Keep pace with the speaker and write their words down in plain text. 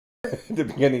at the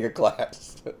beginning of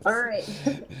class. All right.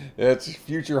 It's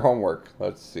future homework.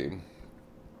 Let's see.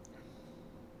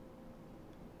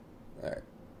 All right.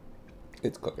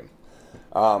 It's cooking.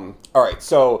 All right,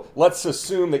 so let's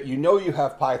assume that you know you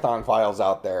have Python files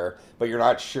out there, but you're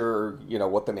not sure,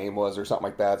 what the name was or something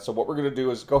like that. So what we're going to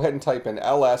do is go ahead and type in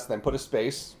ls, then put a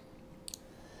space.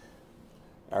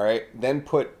 All right, then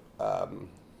put,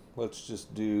 let's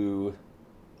just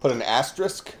put an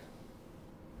asterisk.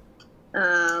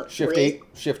 Shift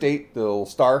 8, the little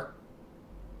star.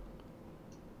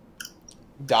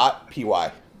 .py.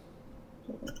 All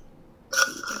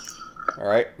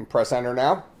right, and press enter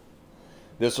now.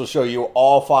 This will show you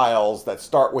all files that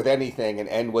start with anything and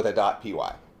end with a .py.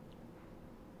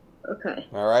 Okay.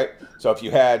 All right. So if you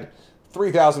had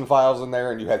 3,000 files in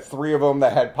there and you had 3 of them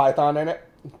that had Python in it,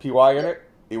 py in it,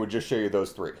 it would just show you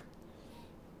those 3.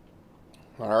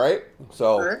 All right.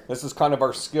 So this is kind of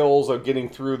our skills of getting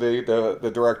through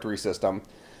the directory system.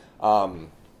 And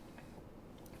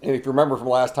if you remember from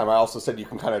last time, I also said you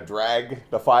can kind of drag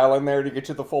the file in there to get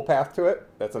you the full path to it.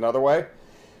 That's another way.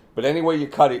 But any way you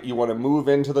cut it, you want to move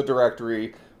into the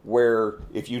directory where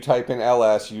if you type in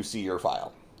ls, you see your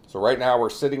file. So right now we're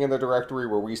sitting in the directory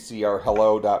where we see our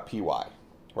hello.py,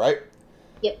 right?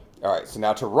 Yep. All right, so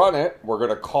now to run it, we're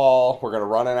going to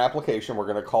run an application. We're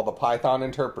going to call the Python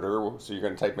interpreter. So you're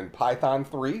going to type in Python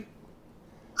 3.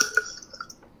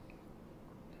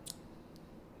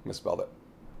 Misspelled it.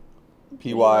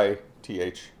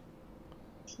 Pyth.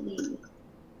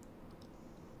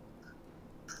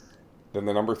 Then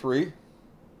the number 3,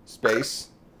 space,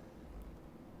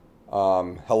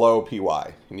 hello py.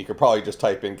 And you could probably just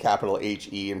type in capital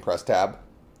HE and press tab.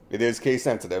 It is case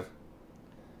sensitive.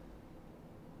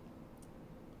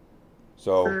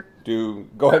 So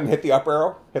go ahead and hit the up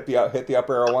arrow. Hit the up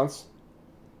arrow once.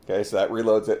 Okay, so that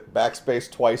reloads it.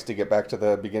 Backspace twice to get back to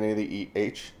the beginning of the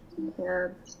H.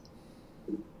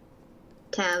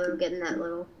 Tab, I'm getting that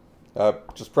little.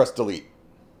 Just press delete.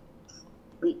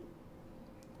 Delete.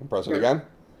 And press it again.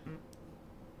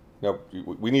 Nope.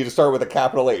 We need to start with a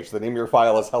capital H. The name of your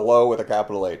file is hello with a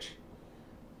capital H.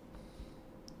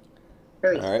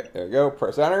 All right, there you go.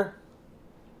 Press enter.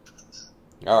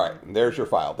 All right, and there's your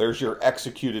file. There's your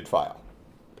executed file.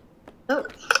 Oh,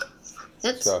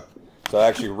 that's... So I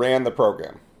actually ran the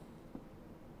program.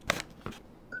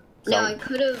 Now I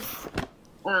could have,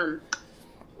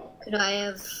 could I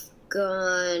have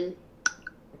gone,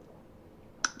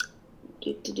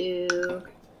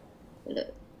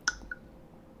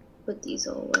 put these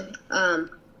all away.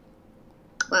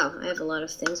 Wow, I have a lot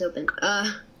of things open.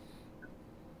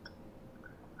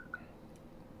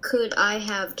 Could I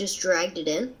have just dragged it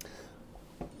in?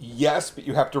 Yes, but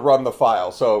you have to run the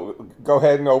file. So go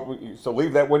ahead and open. So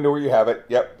leave that window where you have it.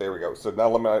 Yep, there we go. So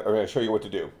now I'm going to show you what to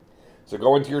do. So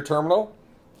go into your terminal.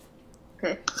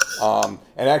 Okay. And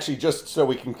actually, just so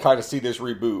we can kind of see this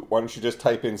reboot, why don't you just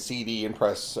type in CD and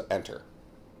press enter.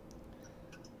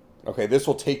 Okay, this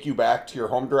will take you back to your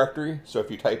home directory. So if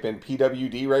you type in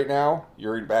pwd right now,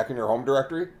 you're back in your home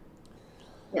directory.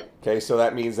 Yep. Okay, so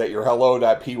that means that your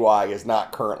hello.py is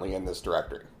not currently in this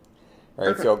directory. All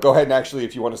right, so go ahead and actually,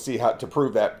 if you want to see how to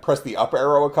prove that, press the up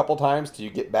arrow a couple times till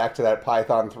you get back to that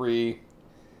Python 3,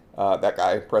 that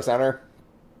guy. Press enter.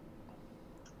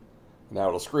 Now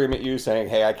it'll scream at you saying,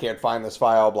 hey, I can't find this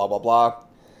file, blah, blah, blah.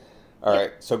 All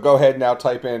right, so go ahead and now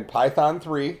type in Python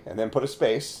 3 and then put a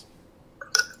space.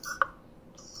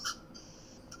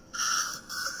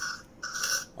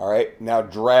 All right, now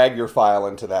drag your file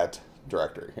into that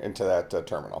directory, into that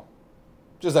terminal.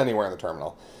 Just anywhere in the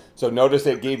terminal. So notice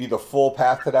it gave you the full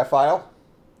path to that file.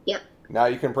 Yep. Now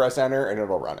you can press enter and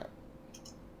it'll run it.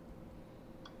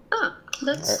 Ah,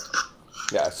 that's... Right.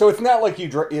 Yeah, so it's not like you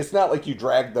drag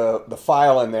the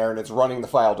file in there and it's running the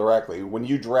file directly. When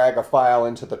you drag a file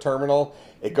into the terminal,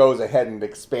 it goes ahead and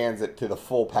expands it to the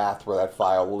full path where that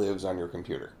file lives on your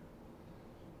computer.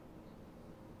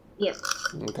 Yep.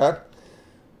 Okay?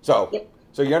 So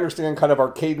you understand kind of our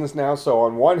cadence now. So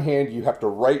on one hand, you have to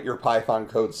write your Python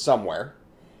code somewhere.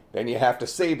 Then you have to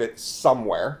save it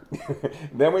somewhere.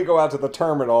 Then we go out to the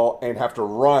terminal and have to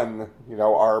run,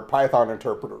 our Python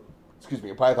interpreter.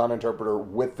 A Python interpreter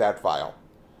with that file.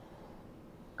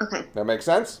 Okay. That makes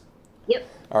sense? Yep.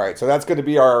 All right, so that's going to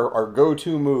be our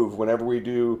go-to move whenever we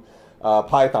do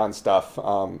Python stuff.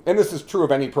 And this is true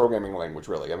of any programming language,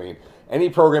 really. I mean, any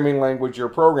programming language you're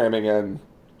programming in,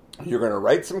 you're going to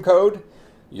write some code,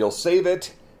 you'll save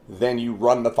it, then you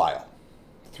run the file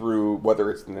through,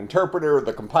 whether it's an interpreter or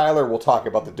the compiler. We'll talk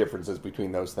about the differences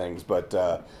between those things, but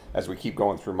as we keep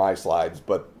going through my slides.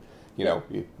 But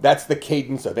that's the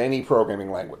cadence of any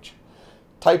programming language.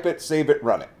 Type it, save it,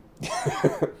 run it.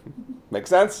 Make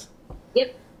sense?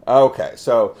 Yep. Okay,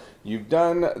 so you've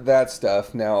done that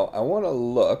stuff. Now, I want to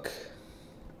look.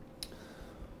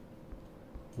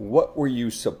 What were you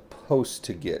supposed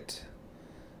to get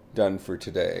done for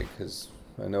today? Because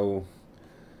I know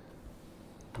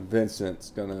Vincent's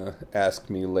going to ask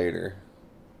me later.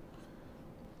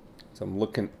 So I'm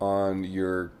looking on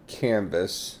your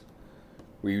canvas.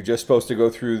 Were you just supposed to go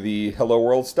through the Hello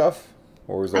World stuff?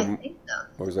 Or was there, I think so.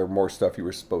 or was there more stuff you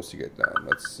were supposed to get done?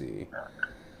 Let's see.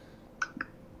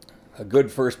 A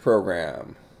good first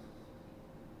program.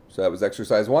 So that was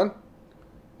exercise 1?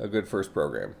 A good first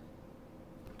program.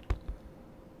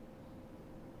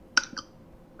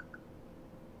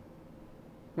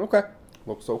 Okay.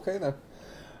 Looks okay then.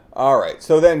 All right.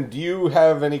 So then, do you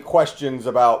have any questions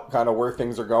about kind of where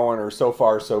things are going, or so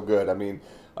far so good? I mean,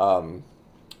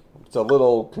 it's a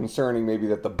little concerning maybe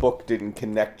that the book didn't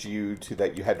connect you to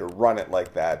that you had to run it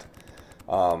like that.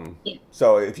 Yeah.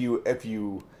 So if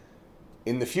you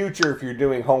in the future, if you're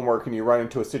doing homework and you run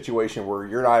into a situation where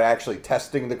you're not actually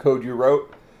testing the code you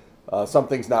wrote,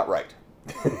 something's not right.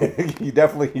 you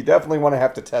definitely want to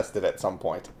have to test it at some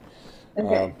point.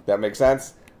 Okay. That makes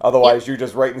sense? Otherwise, you're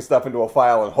just writing stuff into a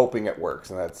file and hoping it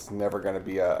works, and that's never going to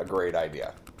be a great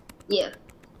idea. Yeah.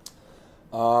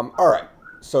 All right.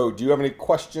 So do you have any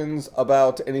questions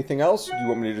about anything else? Or do you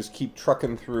want me to just keep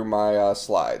trucking through my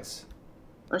slides?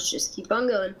 Let's just keep on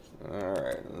going. All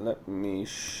right. Let me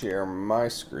share my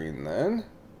screen then.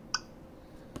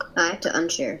 I have to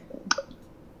unshare.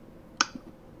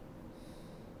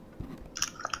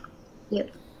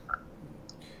 Yep.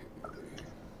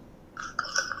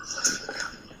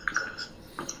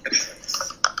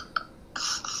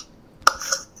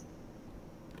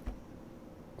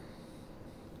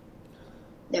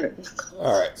 There we go.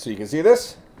 All right. So you can see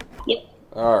this? Yep.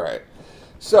 All right.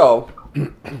 So,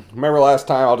 remember last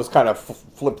time, I'll just kind of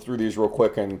flip through these real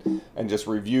quick and just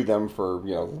review them for,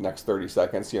 the next 30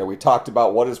 seconds. We talked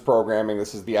about what is programming.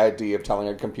 This is the idea of telling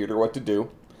a computer what to do.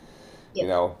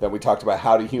 Yep. Then we talked about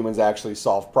how do humans actually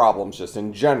solve problems just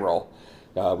in general.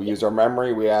 We use our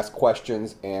memory, we ask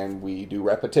questions, and we do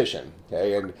repetition.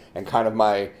 Okay, and kind of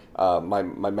my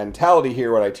mentality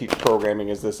here when I teach programming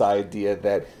is this idea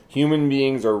that human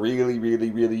beings are really, really,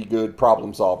 really good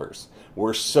problem solvers.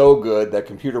 We're so good that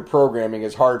computer programming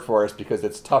is hard for us because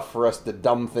it's tough for us to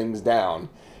dumb things down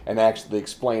and actually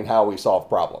explain how we solve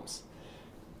problems.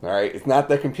 All right, it's not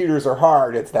that computers are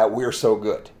hard; it's that we're so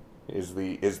good. Is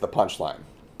the punchline.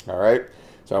 All right.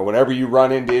 So whenever you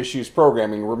run into issues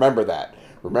programming, remember that.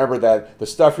 Remember that the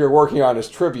stuff you're working on is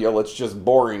trivial. It's just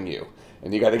boring you,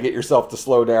 and you got to get yourself to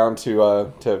slow down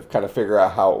to kind of figure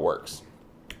out how it works.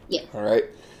 Yeah. All right.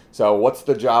 So what's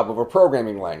the job of a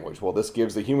programming language? Well, this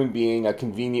gives the human being a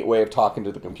convenient way of talking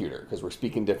to the computer because we're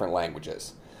speaking different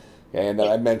languages. And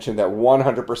then I mentioned that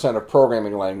 100% of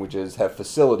programming languages have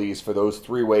facilities for those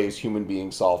 3 ways human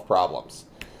beings solve problems.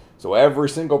 So every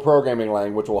single programming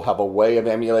language will have a way of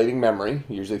emulating memory,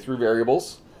 usually through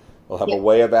variables. It'll have a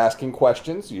way of asking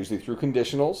questions, usually through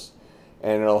conditionals.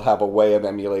 And it'll have a way of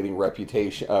emulating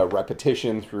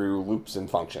repetition through loops and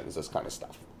functions, this kind of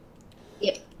stuff.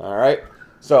 Yep. All right.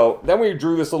 So then we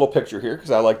drew this little picture here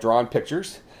because I like drawing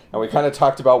pictures. And we kind of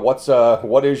talked about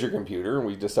what is your computer, and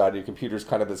we decided your computer is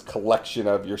kind of this collection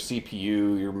of your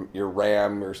CPU, your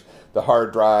RAM, the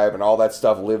hard drive, and all that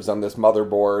stuff lives on this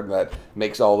motherboard that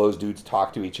makes all those dudes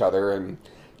talk to each other. And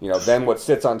then what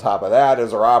sits on top of that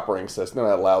is our operating system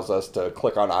that allows us to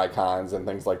click on icons and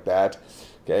things like that.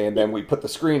 Okay, and then we put the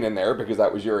screen in there because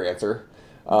that was your answer.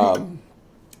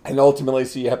 And ultimately,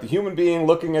 so you have the human being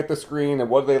looking at the screen,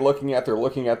 and what are they looking at? They're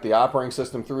looking at the operating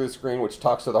system through the screen, which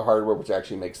talks to the hardware, which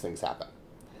actually makes things happen.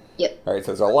 Yep. All right,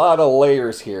 so there's a lot of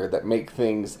layers here that make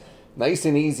things nice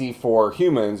and easy for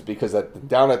humans because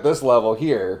down at this level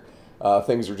here,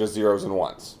 things are just zeros and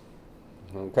ones.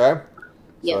 Okay?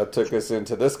 Yep. So that took us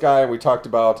into this guy, and we talked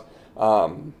about,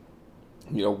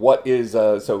 what is,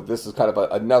 so this is kind of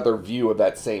another view of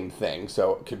that same thing.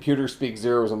 So computers speak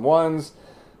zeros and ones.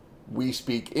 We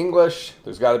speak English.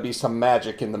 There's got to be some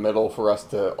magic in the middle for us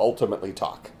to ultimately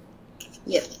talk.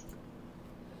 Yep.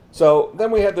 So then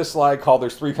we had this slide called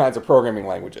 "There's 3 kinds of programming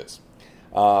languages,"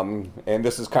 and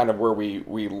this is kind of where we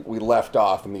left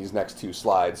off in these next 2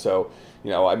 slides. So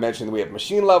I mentioned we have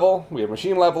machine level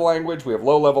language, we have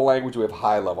low level language, we have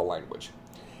high level language,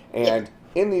 and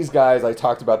in these guys I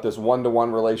talked about this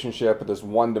one-to-one relationship, this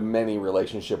one-to-many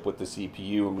relationship with the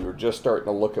CPU, and we were just starting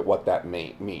to look at what that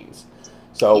means.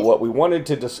 So what we wanted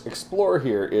to just explore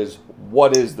here is,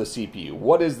 what is the CPU?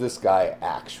 What is this guy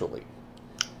actually?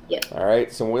 Yeah. All right,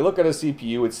 so when we look at a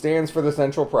CPU, it stands for the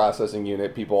central processing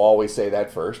unit. People always say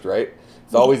that first, right?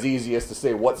 It's always easiest to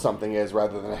say what something is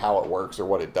rather than how it works or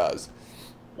what it does.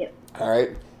 Yep. All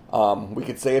right. We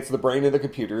could say it's the brain of the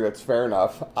computer. That's fair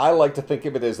enough. I like to think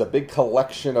of it as a big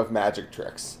collection of magic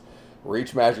tricks, where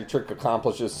each magic trick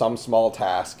accomplishes some small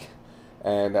task,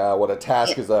 and what a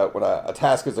task is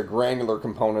a granular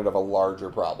component of a larger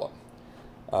problem.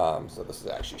 So this is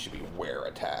actually should be where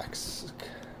a task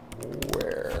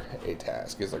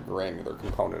is a granular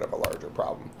component of a larger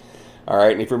problem. All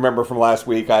right, and if you remember from last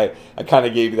week, I kind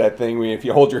of gave you that thing where if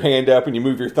you hold your hand up and you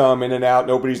move your thumb in and out,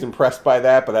 nobody's impressed by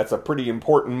that, but that's a pretty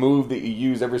important move that you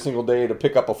use every single day to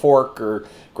pick up a fork or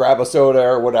grab a soda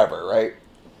or whatever, right?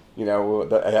 You know,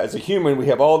 as a human, we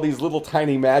have all these little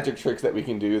tiny magic tricks that we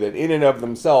can do that in and of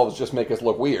themselves just make us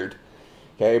look weird.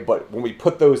 Okay, but when we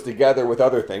put those together with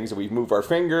other things, we move our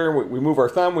finger, we move our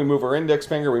thumb, we move our index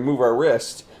finger, we move our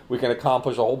wrist, we can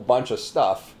accomplish a whole bunch of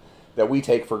stuff that we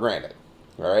take for granted.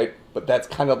 All right, but that's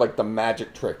kind of like the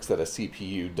magic tricks that a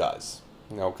CPU does.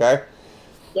 Okay?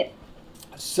 Yep.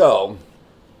 So,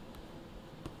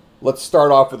 let's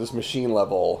start off with this machine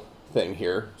level thing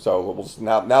here. So,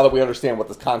 now that we understand what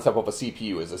this concept of a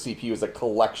CPU is a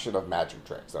collection of magic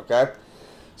tricks, okay?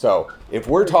 So, if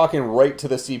we're talking right to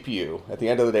the CPU, at the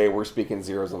end of the day, we're speaking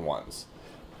zeros and ones.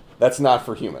 That's not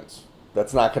for humans.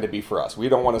 That's not going to be for us. We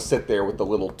don't want to sit there with the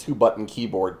little 2-button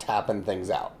keyboard tapping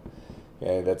things out.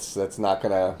 Okay, that's not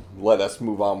going to let us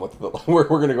move on with we're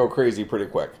going to go crazy pretty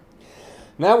quick.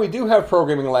 Now we do have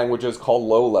programming languages called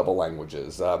low-level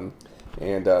languages, and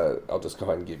I'll just go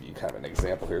ahead and give you kind of an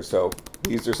example here. So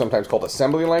these are sometimes called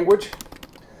assembly language.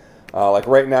 Like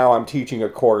right now I'm teaching a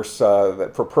course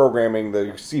for programming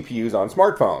the CPUs on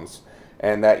smartphones,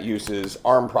 and that uses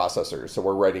ARM processors. So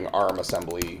we're writing ARM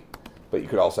assembly, but you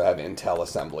could also have Intel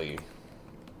assembly.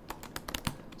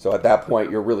 So at that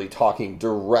point, you're really talking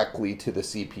directly to the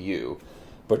CPU,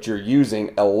 but you're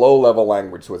using a low-level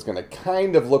language, so it's going to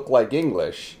kind of look like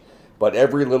English, but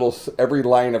every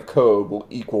line of code will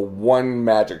equal one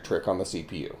magic trick on the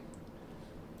CPU.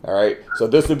 All right, so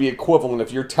this would be equivalent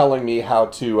if you're telling me how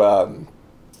to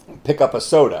pick up a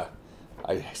soda.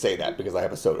 I say that because I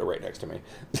have a soda right next to me.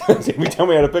 If you tell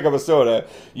me how to pick up a soda,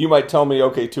 you might tell me,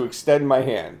 okay, to extend my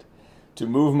hand, to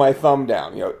move my thumb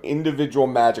down. You know, individual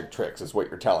magic tricks is what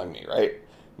you're telling me, right?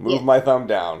 Move my thumb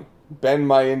down, bend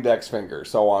my index finger,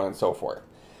 so on and so forth.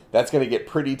 That's going to get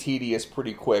pretty tedious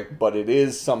pretty quick, but it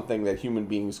is something that human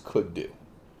beings could do.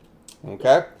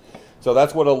 Okay? So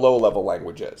that's what a low-level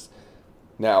language is.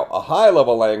 Now, a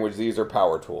high-level language, these are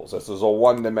power tools. This is a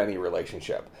one-to-many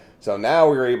relationship. So now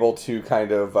we're able to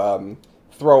kind of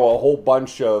throw a whole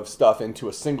bunch of stuff into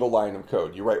a single line of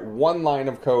code. You write one line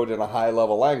of code in a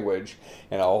high-level language,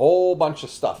 and a whole bunch of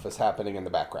stuff is happening in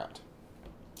the background.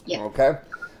 Yeah. Okay?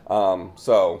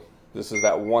 So this is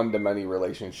that one-to-many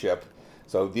relationship.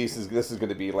 So this is going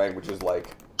to be languages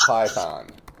like Python,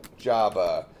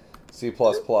 Java, C++,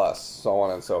 so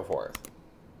on and so forth.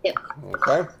 Yep.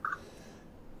 Okay?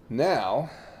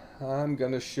 Now, I'm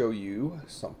going to show you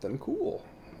something cool.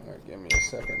 All right, give me a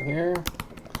second here.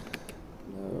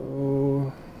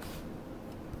 No.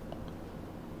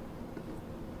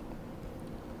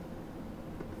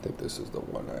 I think this is the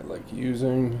one I like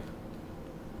using.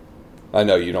 I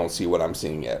know you don't see what I'm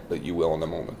seeing yet, but you will in a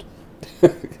moment.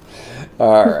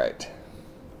 All right.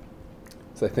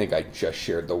 So I think I just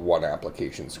shared the one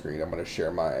application screen. I'm going to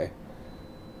share my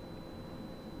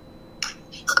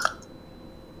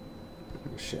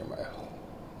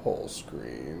whole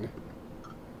screen.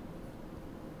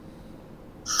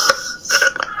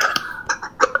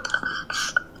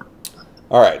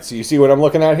 All right, so you see what I'm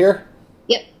looking at here?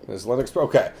 Yep. This Linux.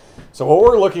 Okay, so what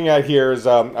we're looking at here is,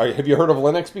 have you heard of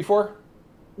Linux before?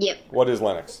 Yep. What is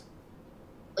Linux?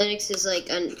 Linux is like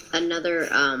another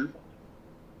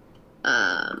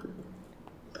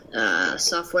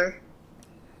software.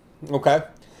 Okay,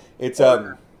 it's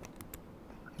so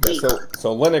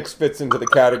Linux fits into the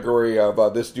category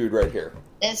of this dude right here.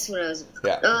 That's what I was.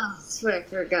 Yeah. Oh, that's what I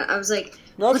forgot. I was like,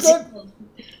 no, it's good.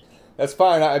 That's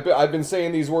fine. I've been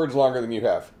saying these words longer than you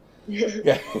have.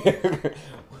 Yeah.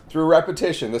 Through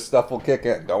repetition, this stuff will kick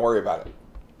in. Don't worry about it.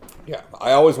 Yeah,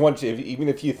 I always want you, even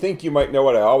if you think you might know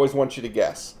it, I always want you to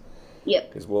guess. Yep.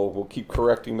 Because we'll keep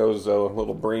correcting those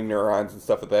little brain neurons and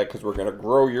stuff like that, because we're going to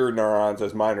grow your neurons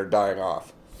as mine are dying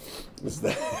off. Is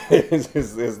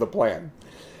the plan.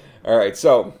 All right,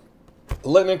 so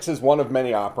Linux is one of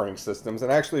many operating systems,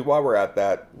 and actually, while we're at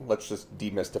that, let's just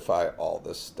demystify all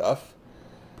this stuff.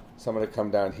 So I'm going to come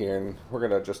down here, and we're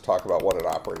going to just talk about what an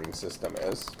operating system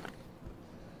is.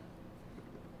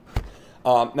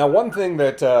 Now, one thing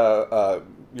that you're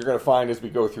going to find as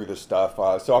we go through this stuff,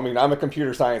 so I mean, I'm a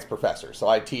computer science professor, so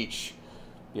I teach,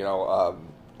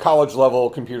 college level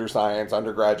computer science,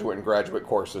 undergraduate and graduate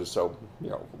courses. So,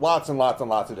 lots and lots and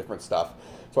lots of different stuff.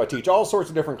 So I teach all sorts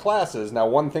of different classes. Now,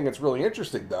 one thing that's really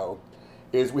interesting, though,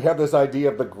 is we have this idea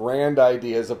of the grand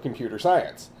ideas of computer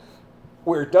science,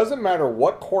 where it doesn't matter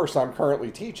what course I'm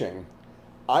currently teaching,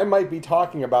 I might be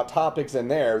talking about topics in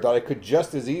there that I could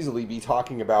just as easily be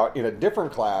talking about in a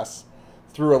different class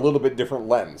through a little bit different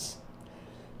lens.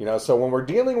 So when we're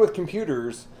dealing with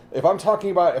computers, if I'm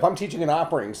teaching an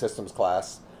operating systems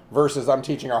class versus I'm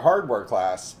teaching a hardware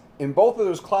class, in both of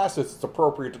those classes, it's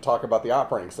appropriate to talk about the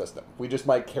operating system. We just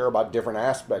might care about different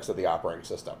aspects of the operating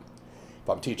system. If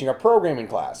I'm teaching a programming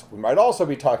class, we might also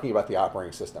be talking about the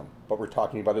operating system, but we're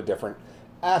talking about a different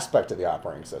aspect of the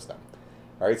operating system.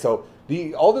 All right, so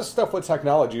all this stuff with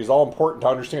technology is all important to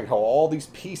understand how all these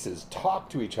pieces talk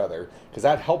to each other, because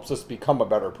that helps us become a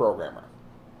better programmer.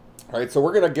 All right, so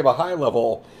we're going to give a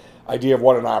high-level idea of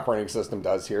what an operating system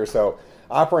does here. So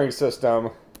operating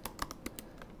system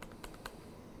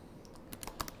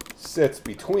sits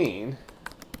between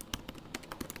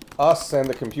us and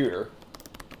the computer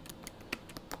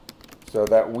so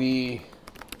that we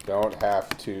don't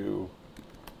have to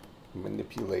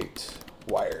manipulate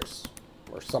wires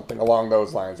or something along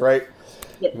those lines, right?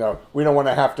 Yep. We don't want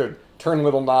to have to turn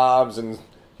little knobs and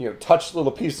touch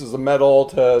little pieces of metal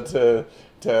to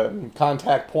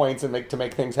contact points and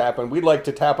make things happen. We'd like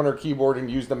to tap on our keyboard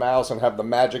and use the mouse and have the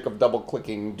magic of double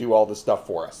clicking do all this stuff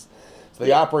for us. So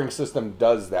the operating system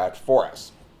does that for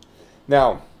us.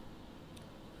 Now,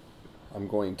 I'm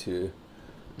going to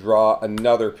draw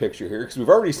another picture here, because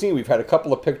we've had a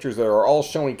couple of pictures that are all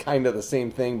showing kind of the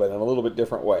same thing, but in a little bit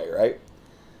different way, right?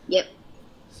 Yep.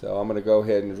 So I'm going to go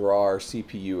ahead and draw our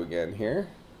CPU again here.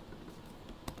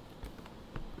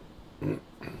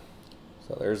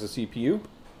 So there's the CPU.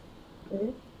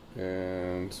 Mm-hmm.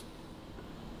 And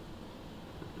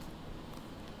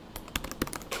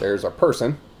there's our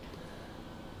person.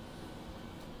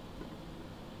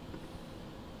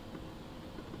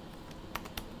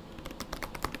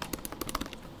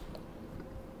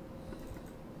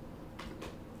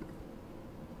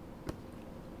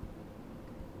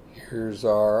 Here's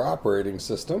our operating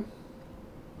system.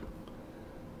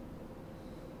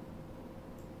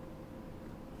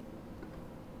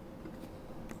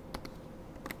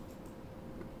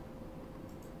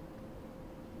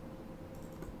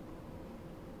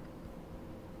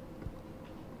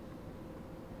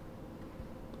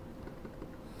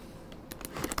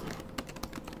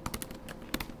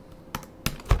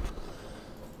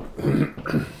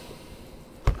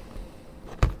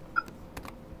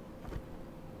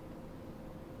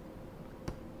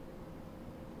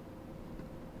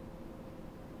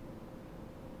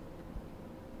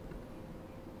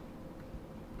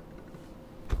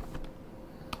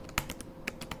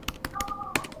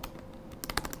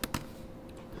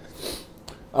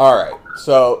 All right,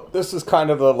 so this is kind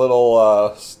of a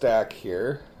little stack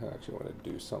here. I actually want to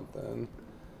do something.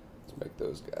 Let's make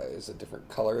those guys a different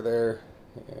color there.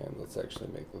 And let's actually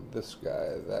make this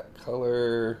guy that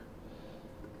color.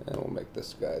 And we'll make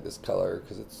this guy this color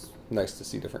because it's nice to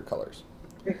see different colors.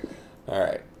 All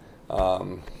right.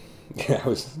 Yeah, I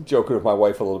was joking with my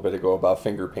wife a little bit ago about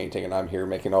finger painting, and I'm here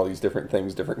making all these different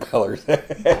things, different colors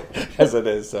as it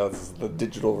is. So this is the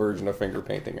digital version of finger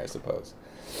painting, I suppose.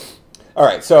 All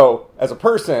right, so as a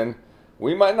person,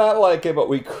 we might not like it, but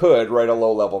we could write a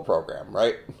low-level program,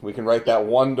 right? We can write that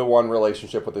one-to-one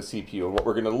relationship with the CPU. And what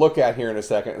we're going to look at here in a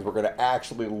second is we're going to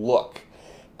actually look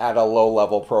at a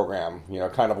low-level program,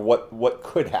 kind of what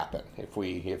could happen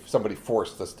if somebody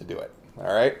forced us to do it,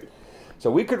 all right? So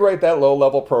we could write that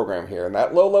low-level program here, and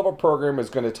that low-level program is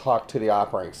going to talk to the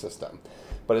operating system.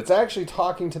 But it's actually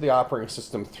talking to the operating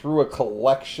system through a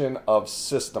collection of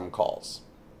system calls.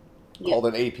 Called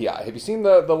an API. Have you seen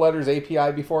the letters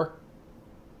API before?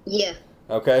 Yeah.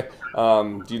 Okay.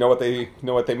 Do you know what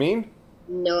they mean?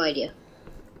 No idea.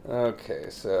 Okay,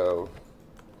 so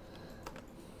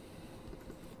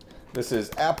this is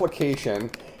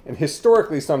application, and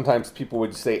historically sometimes people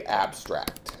would say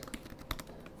abstract.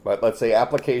 But let's say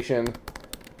application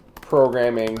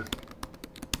programming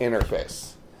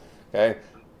interface. Okay?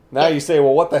 Now you say,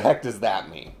 well, what the heck does that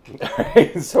mean?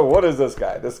 So what is this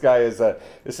guy? This guy is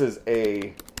this is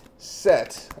a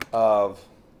set of,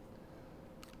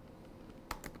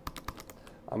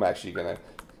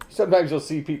 sometimes you'll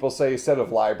see people say set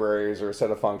of libraries or a set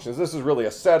of functions. This is really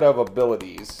a set of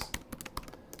abilities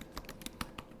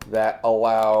that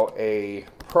allow a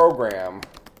program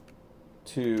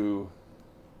to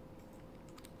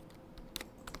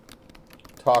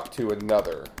talk to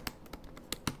another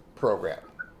program.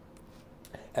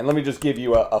 And let me just give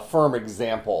you a firm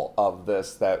example of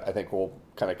this that I think will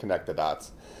kind of connect the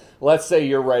dots. Let's say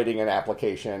you're writing an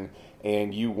application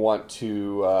and you want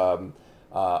to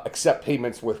accept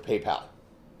payments with PayPal.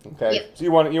 Okay, Yep. so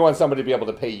you want somebody to be able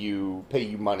to pay you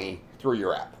money through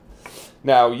your app.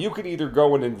 Now you could either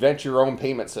go and invent your own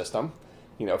payment system,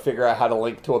 figure out how to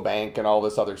link to a bank and all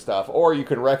this other stuff, or you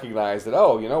can recognize that,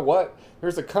 oh, you know what?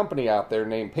 There's a company out there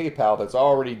named PayPal that's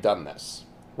already done this,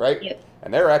 right? Yep.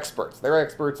 And they're experts. They're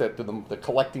experts at the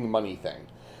collecting money thing.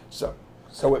 So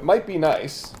it might be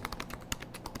nice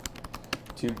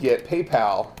to get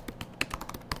PayPal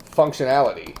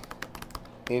functionality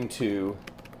into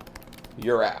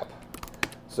your app.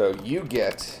 So you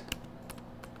get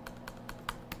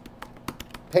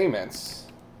payments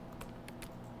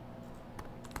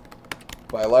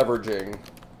by leveraging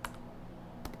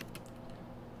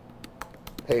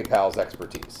PayPal's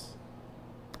expertise.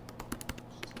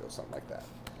 Just go something like that.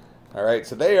 All right,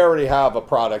 so they already have a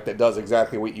product that does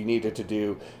exactly what you need it to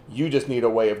do. You just need a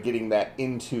way of getting that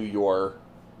into your,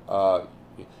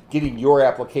 getting your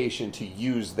application to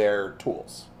use their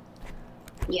tools.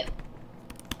 Yep.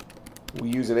 We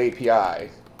use an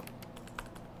API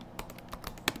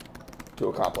to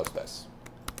accomplish this.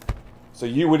 So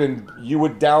you would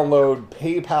download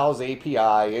PayPal's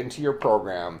API into your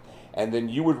program, and then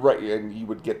you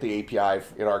would get the API,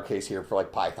 in our case here, for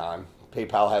like Python.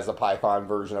 PayPal has a Python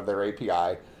version of their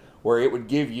API where it would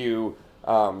give you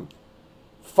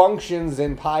functions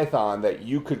in Python that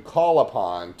you could call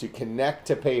upon to connect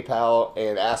to PayPal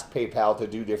and ask PayPal to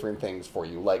do different things for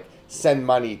you, like send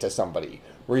money to somebody,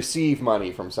 receive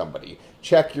money from somebody,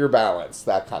 check your balance,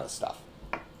 that kind of stuff.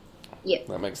 Yep.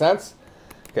 That make sense?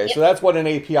 Okay, Yep. so that's what an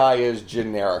API is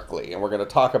generically, and we're going to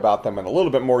talk about them in a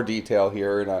little bit more detail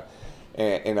here in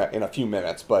a few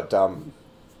minutes. But the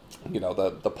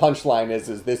punchline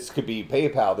is this could be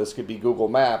PayPal, this could be Google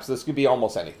Maps, this could be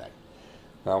almost anything.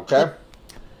 Okay.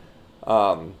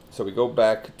 So we go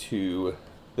back to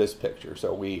this picture.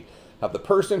 So we have the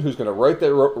person who's going to write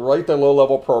the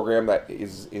low-level program that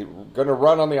is going to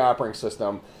run on the operating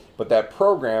system. But that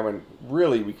program, and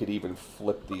really we could even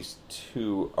flip these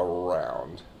two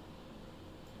around.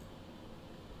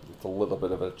 It's a little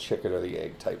bit of a chicken or the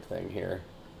egg type thing here.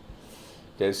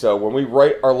 Okay, so when we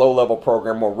write our low-level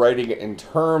program, we're writing it in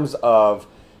terms of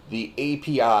the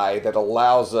API that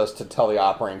allows us to tell the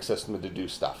operating system to do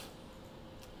stuff.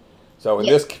 So in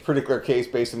this particular case,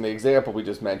 based on the example we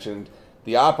just mentioned,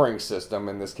 the operating system,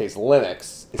 in this case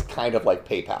Linux, is kind of like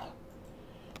PayPal.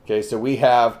 Okay, so we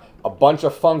have a bunch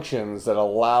of functions that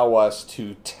allow us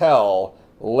to tell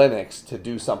Linux to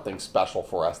do something special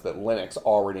for us that Linux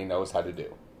already knows how to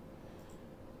do.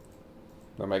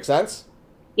 That make sense?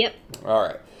 Yep. All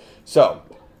right. So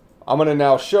I'm going to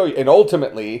now show you, and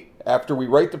ultimately, after we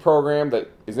write the program that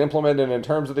is implemented in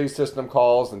terms of these system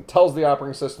calls and tells the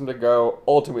operating system to go,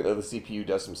 ultimately the CPU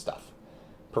does some stuff,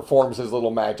 performs his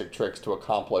little magic tricks to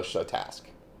accomplish a task.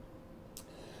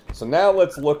 So now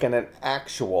let's look at an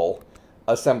actual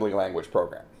assembly language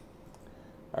program.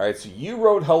 All right, so you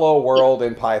wrote Hello World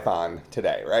in Python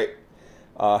today, right?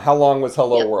 How long was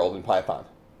Hello World in Python?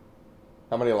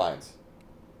 How many lines?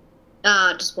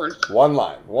 Just one. One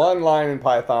line. One line in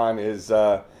Python is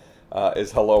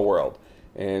Hello World.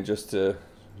 And just to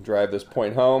drive this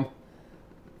point home,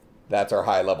 that's our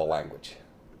high-level language.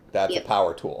 That's a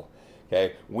power tool.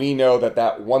 Okay, we know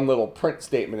that one little print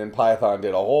statement in Python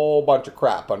did a whole bunch of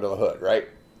crap under the hood, right?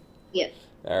 Yep.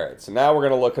 All right, so now we're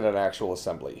going to look at an actual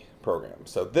assembly program.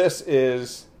 So this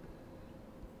is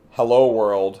Hello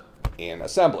World in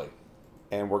assembly.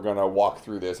 And we're going to walk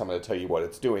through this. I'm going to tell you what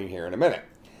it's doing here in a minute.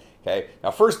 Okay,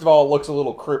 now first of all, it looks a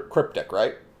little cryptic,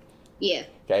 right? Yeah.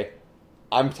 Okay,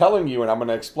 I'm telling you, and I'm going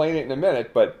to explain it in a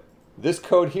minute, but this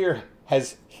code here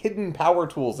has hidden power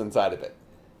tools inside of it.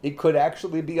 It could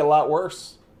actually be a lot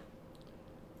worse.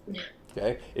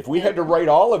 Okay, if we had to write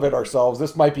all of it ourselves,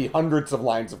 this might be hundreds of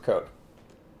lines of code.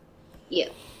 Yeah.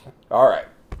 All right,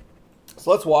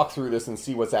 so let's walk through this and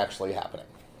see what's actually happening.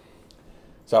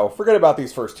 So forget about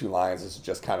these first two lines. This is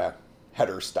just kind of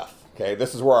header stuff. Okay,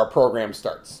 this is where our program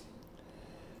starts.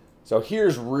 So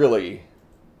here's really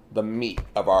the meat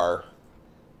of our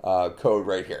code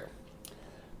right here.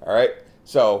 All right,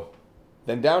 so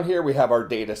then down here we have our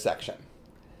data section.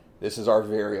 This is our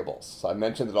variables. So I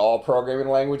mentioned that all programming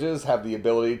languages have the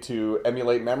ability to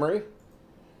emulate memory.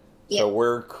 So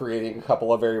we're creating a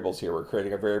couple of variables here. We're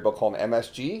creating a variable called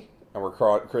MSG, and we're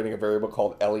creating a variable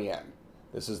called LEN.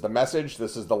 This is the message.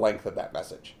 This is the length of that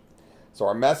message. So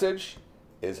our message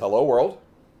is Hello World.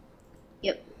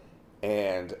 Yep.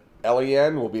 And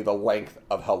LEN will be the length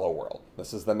of hello world.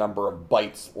 This is the number of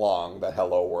bytes long that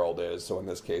hello world is. So in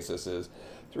this case, this is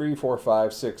 3, 4,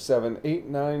 5, 6, 7, 8,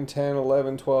 9, 10,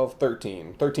 11, 12,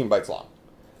 13. 13 bytes long.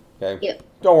 Okay? Yep.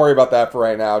 Don't worry about that for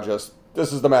right now. Just,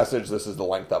 this is the message. This is the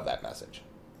length of that message.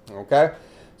 Okay?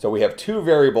 So we have two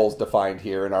variables defined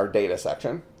here in our data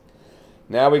section.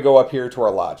 Now we go up here to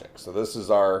our logic. So this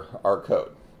is our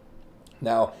code.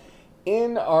 Now,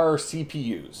 in our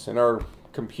CPUs, in our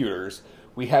computers,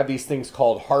 we have these things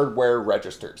called hardware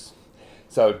registers.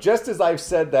 So just as I've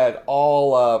said that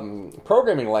all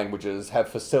programming languages have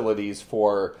facilities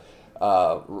for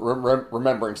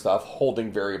remembering stuff,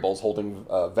 holding variables, holding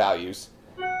values,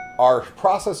 our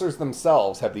processors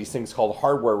themselves have these things called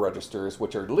hardware registers,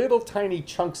 which are little tiny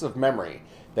chunks of memory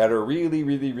that are really,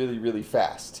 really, really, really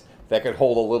fast, that could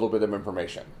hold a little bit of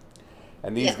information.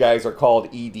 And these guys are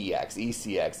called EDX,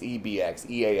 ECX, EBX,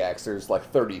 EAX. There's like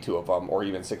 32 of them, or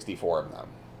even 64 of them.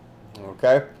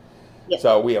 Okay? Yep.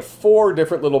 So we have 4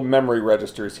 different little memory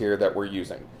registers here that we're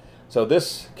using. So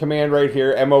this command right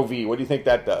here, MOV, what do you think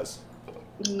that does?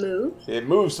 Move. It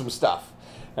moves some stuff.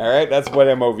 All right? That's what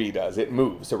MOV does. It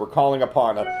moves. So we're calling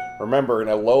upon remember, in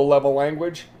a low-level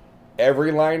language,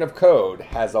 every line of code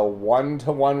has a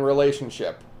one-to-one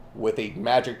relationship with a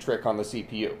magic trick on the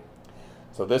CPU.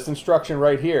 So this instruction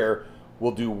right here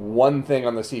will do one thing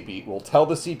on the CPU. Will tell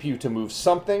the CPU to move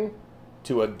something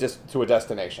to a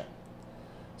destination.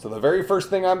 So the very first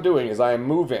thing I'm doing is I am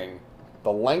moving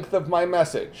the length of my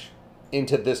message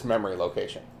into this memory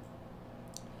location.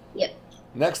 Yep.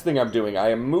 Next thing I'm doing, I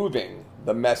am moving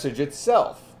the message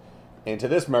itself into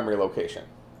this memory location.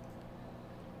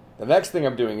 The next thing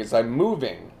I'm doing is I'm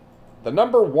moving the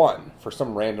number 1, for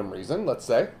some random reason, let's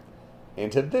say,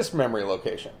 into this memory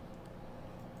location.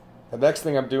 The next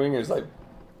thing I'm doing is like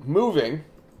moving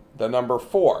the number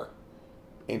 4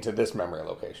 into this memory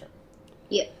location.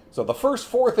 Yeah. So the first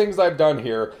 4 things I've done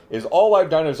here is all I've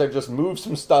done is I've just moved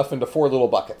some stuff into 4 little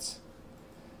buckets.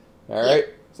 All right?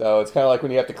 So it's kind of like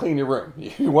when you have to clean your room.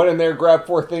 You went in there, grabbed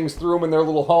 4 things, threw them in their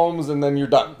little homes, and then you're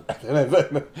done.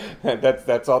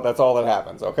 that's all that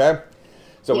happens, okay?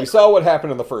 So we saw what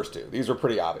happened in the first 2. These are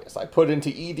pretty obvious. I put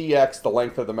into EDX the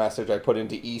length of the message. I put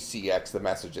into ECX the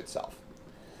message itself.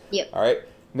 Yep. All right.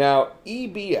 Now,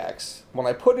 EBX, when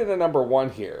I put in a number 1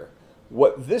 here,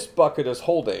 what this bucket is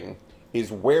holding is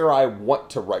where I want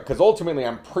to write. Because ultimately,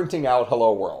 I'm printing out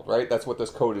hello world, right? That's what this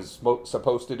code is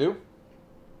supposed to do.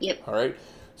 Yep. All right.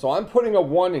 So I'm putting a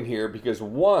 1 in here because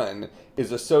 1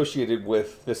 is associated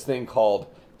with this thing called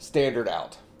standard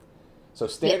out. So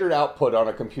standard output on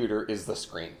a computer is the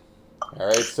screen. All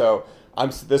right. So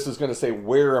this is going to say,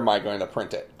 where am I going to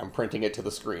print it? I'm printing it to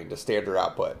the screen, to standard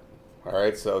output. All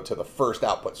right, so to the first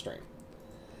output stream.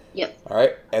 Yep. All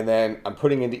right, and then I'm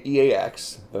putting into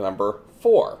EAX the number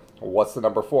 4. What's the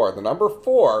number 4? The number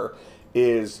 4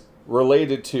 is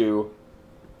related to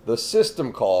the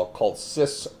system call called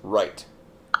syswrite.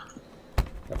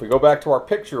 If we go back to our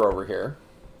picture over here,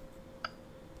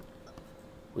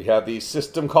 we have these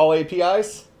system call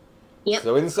APIs. Yep.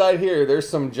 So inside here, there's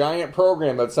some giant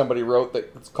program that somebody wrote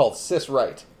that's called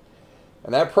syswrite.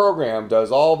 And that program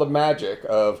does all the magic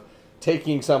of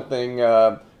taking something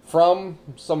from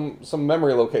some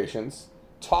memory locations,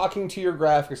 talking to your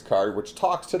graphics card, which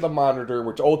talks to the monitor,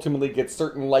 which ultimately gets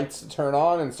certain lights to turn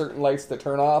on and certain lights to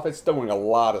turn off. It's doing a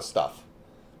lot of stuff.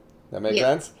 That make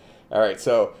sense? All right,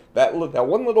 so that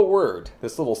one little word,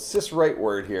 this little syswrite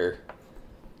word here,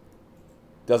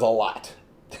 does a lot.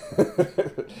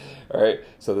 All right,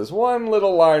 so this one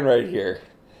little line right here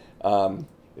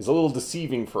is a little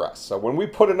deceiving for us. So when we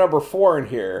put a number 4 in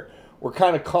here, we're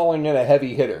kind of calling in a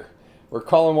heavy hitter. We're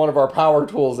calling one of our power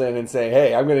tools in and saying,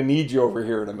 hey, I'm going to need you over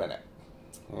here in a minute.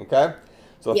 Okay?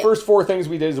 So the first 4 things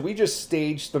we did is we just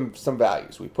staged some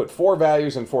values. We put 4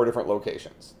 values in 4 different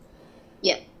locations.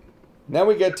 Yep. Now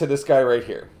we get to this guy right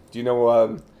here. Do you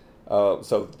know,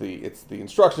 so the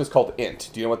instruction is called int.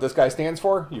 Do you know what this guy stands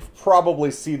for? You've probably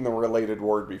seen the related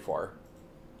word before.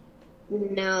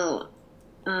 No.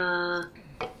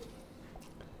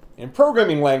 In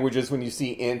programming languages, when you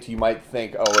see int, you might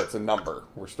think, oh, it's a number.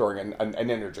 We're storing an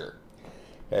integer.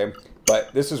 Okay?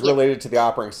 But this is related to the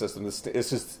operating system.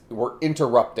 We're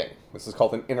interrupting. This is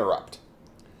called an interrupt.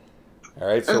 All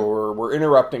right, so we're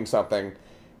interrupting something.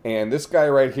 And this guy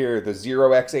right here, the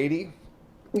 0x80,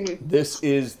 this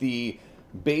is the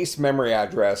base memory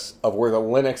address of where the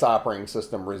Linux operating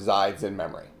system resides in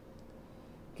memory.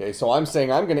 Okay, so I'm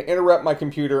saying I'm going to interrupt my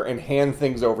computer and hand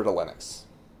things over to Linux.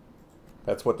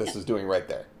 That's what this is doing right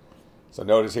there. So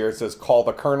notice here it says call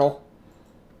the kernel.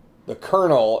 The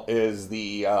kernel is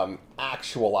the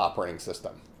actual operating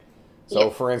system. So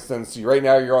for instance, right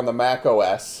now you're on the Mac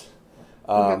OS.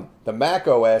 The Mac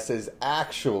OS is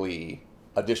actually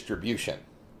a distribution.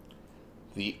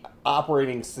 The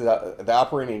operating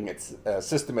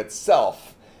system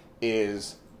itself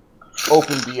is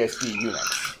OpenBSD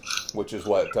Unix, which is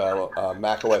what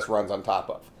Mac OS runs on top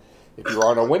of. If you're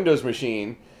on a Windows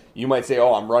machine, you might say,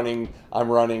 "Oh, I'm running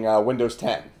Windows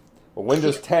 10." Well,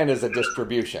 Windows 10 is a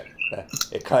distribution.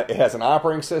 It has an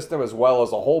operating system as well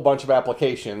as a whole bunch of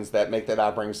applications that make that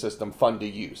operating system fun to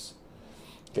use.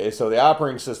 Okay, so the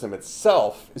operating system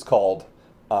itself is called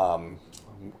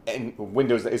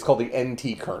Windows. It's called the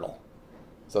NT kernel.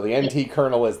 So the NT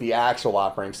kernel is the actual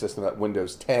operating system that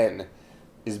Windows 10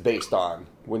 is based on.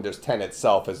 Windows 10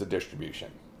 itself is a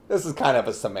distribution. This is kind of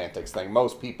a semantics thing.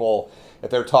 Most people, if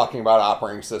they're talking about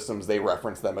operating systems, they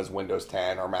reference them as Windows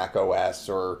 10 or Mac OS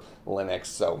or Linux.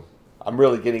 So I'm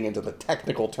really getting into the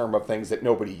technical term of things that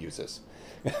nobody uses.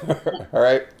 All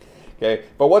right? Okay.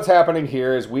 But what's happening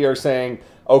here is we are saying,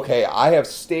 okay, I have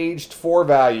staged 4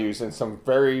 values in some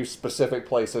very specific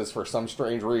places for some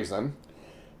strange reason.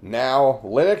 Now,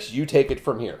 Linux, you take it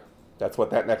from here. That's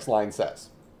what that next line says.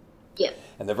 Yeah.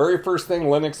 And the very first thing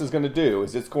Linux is going to do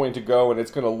is it's going to go and it's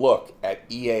going to look at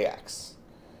EAX.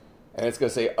 And it's going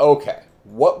to say, okay,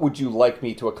 what would you like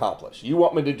me to accomplish? You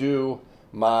want me to do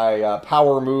my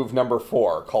power move number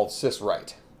 4 called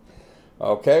syswrite.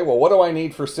 Okay, well, what do I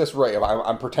need for syswrite?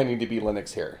 I'm pretending to be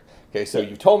Linux here. Okay, so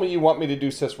you told me you want me to do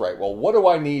syswrite. Well, what do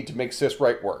I need to make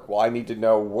syswrite work? Well, I need to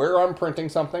know where I'm printing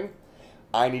something.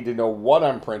 I need to know what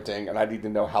I'm printing, and I need to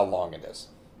know how long it is.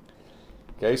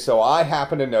 Okay, so I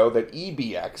happen to know that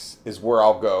EBX is where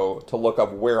I'll go to look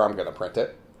up where I'm going to print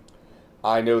it.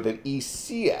 I know that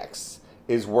ECX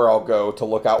is where I'll go to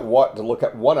look at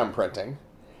what I'm printing,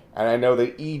 and I know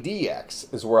that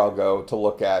EDX is where I'll go to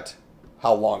look at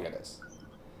how long it is.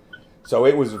 So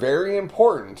it was very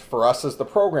important for us as the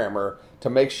programmer to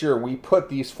make sure we put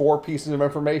these 4 pieces of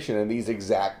information in these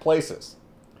exact places.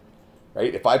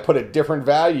 Right? If I put a different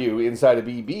value inside of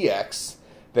EBX,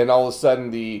 then all of a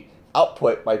sudden the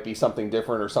output might be something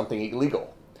different or something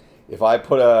illegal. If I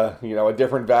put a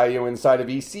different value inside of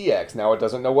ECX, now it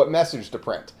doesn't know what message to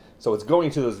print. So it's going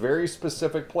to those very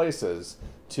specific places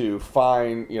to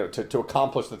find, to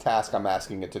accomplish the task I'm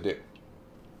asking it to do.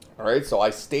 All right, so I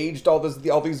staged all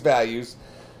these values,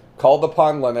 called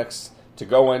upon Linux to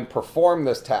go and perform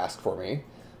this task for me.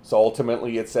 So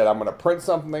ultimately it said, I'm going to print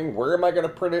something. Where am I going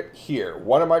to print it? Here.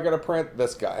 What am I going to print?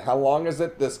 This guy. How long is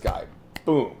it? This guy.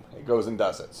 Boom. It goes and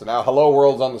does it. So now hello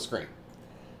world's on the screen.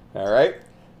 All right.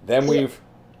 Then we've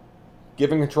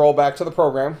given control back to the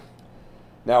program.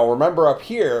 Now remember up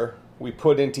here, we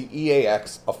put into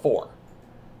EAX a 4.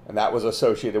 And that was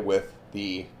associated with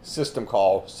the system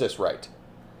call syswrite.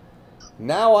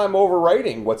 Now I'm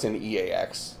overwriting what's in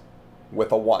EAX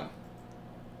with a 1.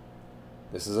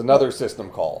 This is another system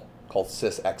call called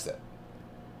sysexit.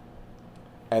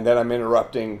 And then I'm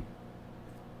interrupting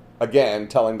again,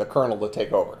 telling the kernel to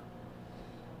take over.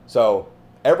 So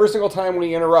every single time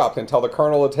we interrupt and tell the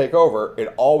kernel to take over,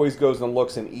 it always goes and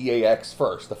looks in EAX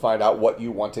first to find out what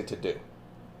you want it to do.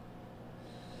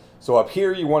 So up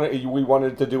here, we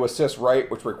wanted to do a syswrite,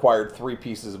 which required 3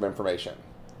 pieces of information.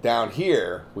 Down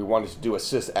here, we wanted to do a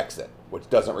sysexit, which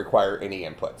doesn't require any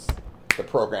inputs. The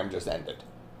program just ended.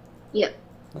 Yep.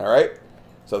 All right?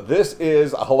 So this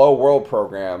is a Hello World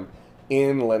program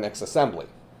in Linux assembly.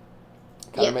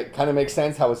 Kind of makes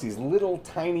sense how it's these little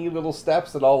tiny little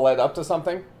steps that all led up to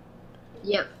something.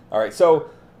 Yep. All right,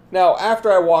 so now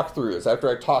after I walked through this, after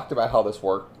I talked about how this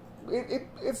worked,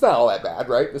 it's not all that bad,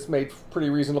 right? This made pretty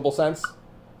reasonable sense.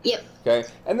 Yep. Okay,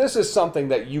 and this is something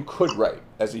that you could write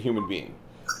as a human being.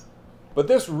 But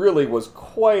this really was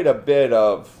quite a bit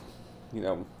of,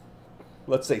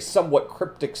 let's say somewhat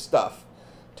cryptic stuff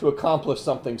to accomplish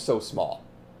something so small,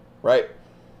 right?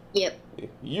 Yep.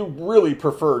 You really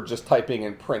preferred just typing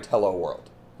in print hello world.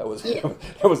 That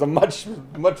was a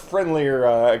much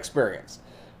friendlier experience.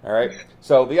 All right.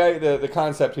 So the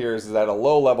concept here is that a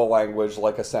low-level language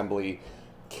like assembly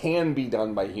can be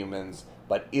done by humans,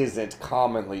 but isn't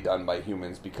commonly done by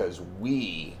humans because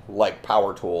we like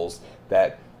power tools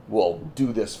that will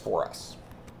do this for us.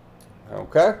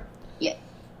 Okay? Yeah.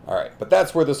 All right. But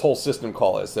that's where this whole system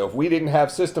call is. So if we didn't have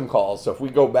system calls, so if we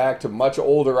go back to much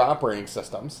older operating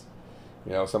systems,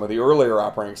 some of the earlier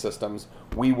operating systems,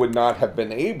 we would not have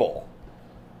been able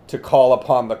to call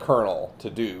upon the kernel to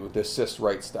do this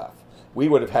syswrite stuff. We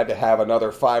would have had to have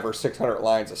another 500 or 600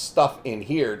 lines of stuff in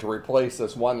here to replace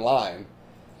this one line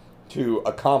to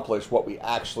accomplish what we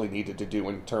actually needed to do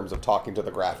in terms of talking to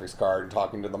the graphics card and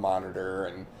talking to the monitor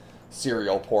and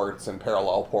serial ports and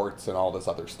parallel ports and all this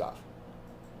other stuff.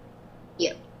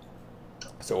 Yep.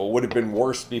 So it would have been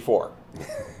worse before.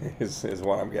 is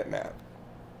what I'm getting at.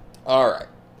 All right.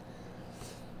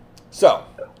 So,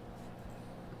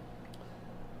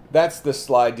 that's the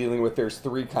slide dealing with there's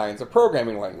 3 kinds of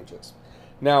programming languages.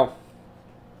 Now,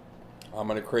 I'm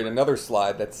going to create another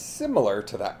slide that's similar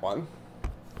to that one.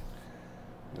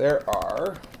 There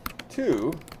are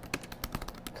 2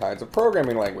 kinds of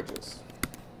programming languages.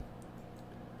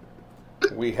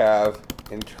 We have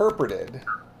interpreted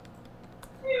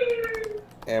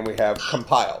and we have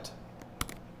compiled.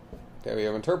 Okay, we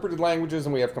have interpreted languages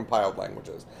and we have compiled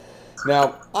languages.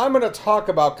 Now, I'm going to talk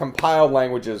about compiled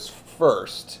languages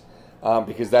first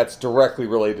because that's directly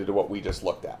related to what we just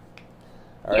looked at.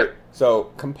 All right,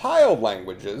 so compiled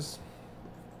languages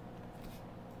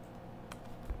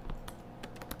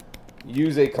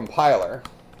use a compiler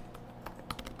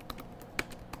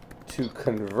to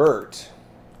convert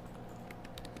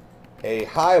a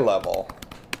high-level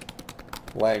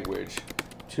language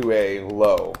to a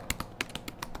low-level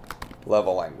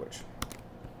language.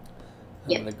 I'm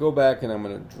going to go back and I'm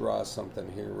going to draw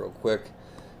something here real quick.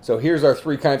 So here's our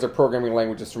 3 kinds of programming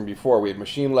languages from before. We have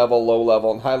machine level, low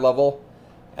level, and high level.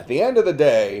 At the end of the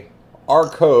day, our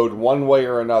code, one way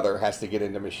or another, has to get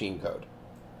into machine code.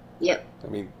 Yep. I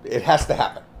mean, it has to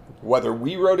happen. Whether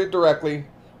we wrote it directly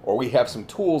or we have some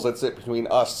tools that sit between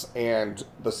us and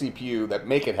the CPU that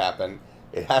make it happen,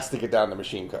 it has to get down to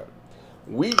machine code.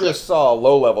 We just saw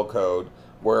low-level code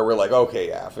where we're like, okay,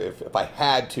 yeah, if I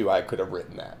had to, I could have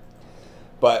written that.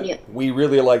 But we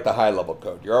really like the high-level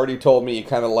code. You already told me you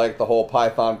kind of like the whole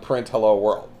Python print hello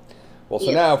world. Well,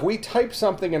 so now if we type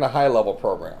something in a high-level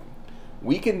program,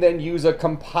 we can then use a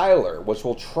compiler, which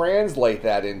will translate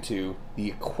that into the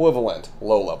equivalent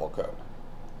low-level code.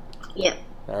 Yep.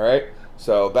 All right?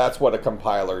 So that's what a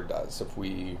compiler does. If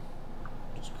we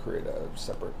just create a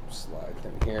separate slide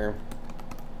thing here,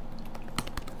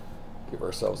 give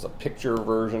ourselves a picture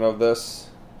version of this.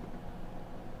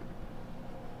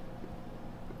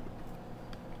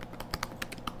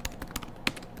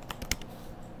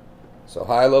 So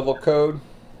high-level code.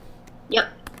 Yep.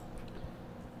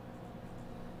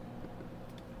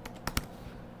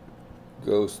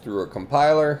 Goes through a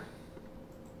compiler.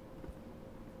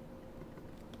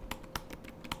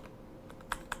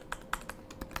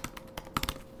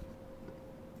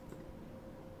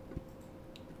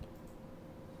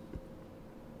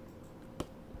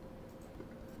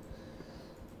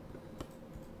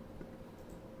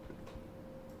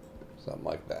 Something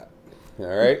like that. All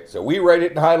right, so we write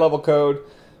it in high-level code,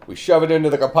 we shove it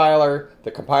into the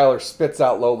compiler spits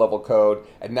out low-level code,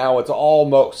 and now it's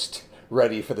almost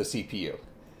ready for the CPU.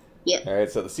 Yep. All right,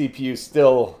 so the CPU is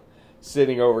still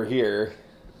sitting over here.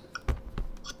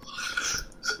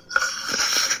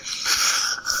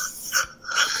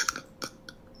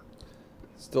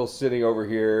 Still sitting over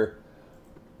here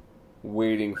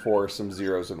waiting for some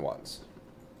zeros and ones.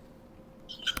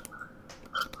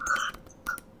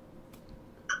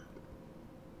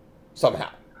 Somehow,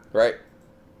 right?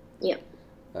 Yep.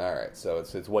 All right, so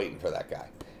it's waiting for that guy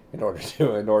in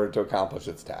order to accomplish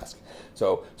its task.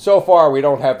 So far we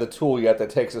don't have the tool yet that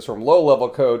takes us from low level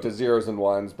code to zeros and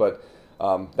ones, but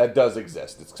that does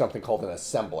exist. It's something called an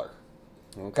assembler.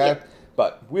 Okay, Yep.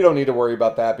 But we don't need to worry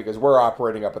about that because we're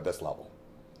operating up at this level.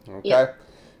 Okay, Yep.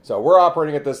 So we're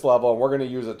operating at this level, and we're going to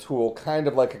use a tool kind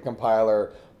of like a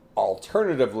compiler.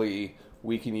 Alternatively,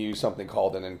 we can use something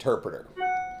called an interpreter.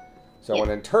 So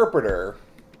an interpreted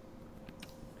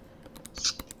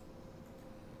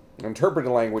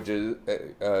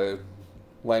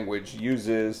language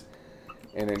uses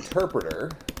an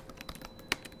interpreter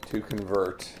to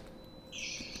convert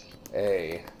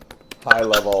a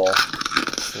high-level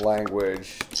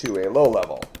language to a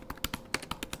low-level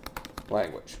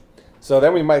language. So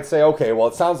then we might say, okay, well,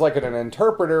 it sounds like an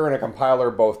interpreter and a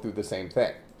compiler both do the same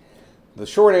thing. The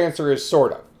short answer is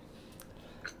sort of.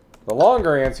 The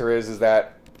longer answer is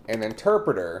that an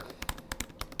interpreter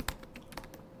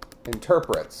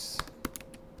interprets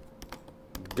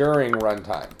during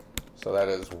runtime. So that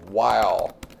is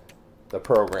while the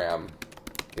program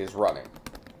is running.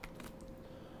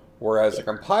 Whereas a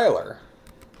compiler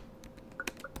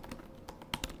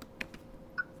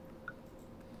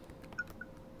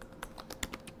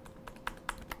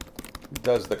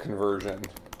does the conversion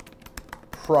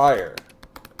prior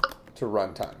to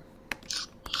runtime,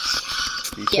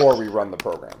 before we run the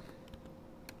program.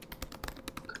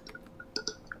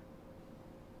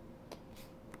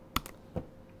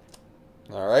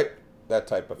 All right, that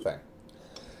type of thing.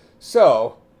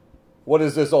 So, what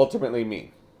does this ultimately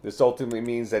mean? This ultimately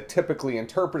means that typically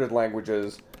interpreted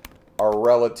languages are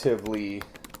relatively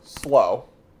slow.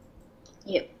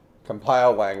 Yep.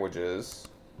 Compiled languages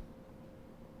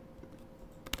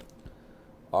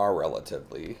are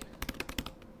relatively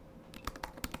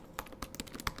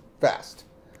fast.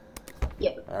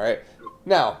 Yep. All right.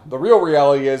 Now, the real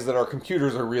reality is that our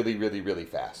computers are really, really, really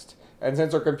fast. And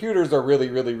since our computers are really,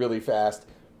 really, really fast,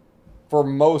 for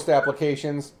most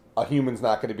applications, a human's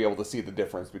not going to be able to see the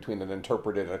difference between an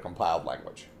interpreted and a compiled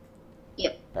language.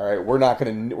 Yep. All right. We're not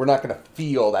going to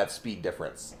feel that speed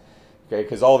difference. Okay,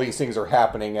 because all these things are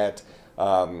happening at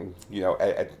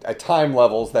at time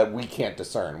levels that we can't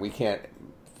discern. We can't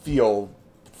feel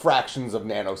fractions of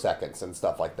nanoseconds and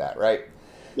stuff like that, right?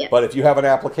 Yeah. But if you have an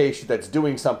application that's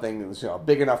doing something, a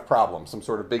big enough problem, some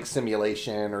sort of big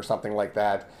simulation or something like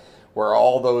that, where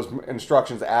all those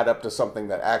instructions add up to something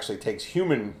that actually takes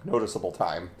human noticeable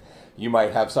time, you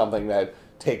might have something that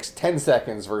takes 10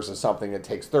 seconds versus something that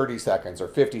takes 30 seconds or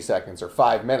 50 seconds or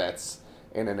 5 minutes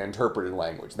in an interpreted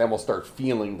language. Then we'll start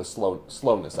feeling the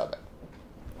slowness of it.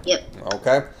 Yep.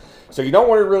 Okay? So you don't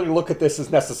want to really look at this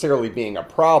as necessarily being a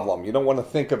problem. You don't want to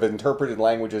think of interpreted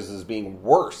languages as being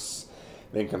worse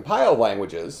than compiled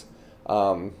languages,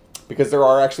 because there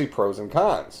are actually pros and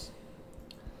cons.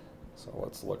 So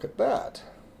let's look at that.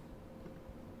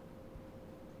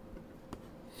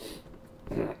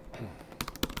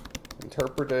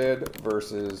 Interpreted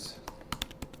versus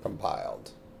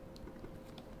compiled.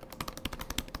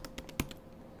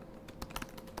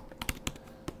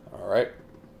 All right,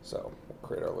 so we'll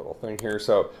create our little thing here.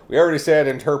 So we already said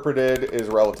interpreted is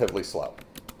relatively slow.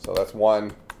 So that's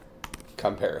one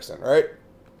comparison, right?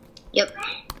 Yep.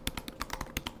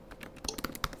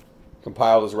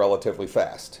 Compiled is relatively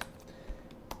fast.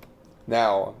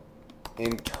 Now,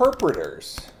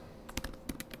 interpreters,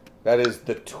 that is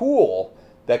the tool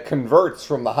that converts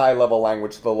from the high-level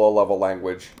language to the low-level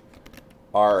language,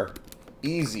 are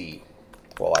easy.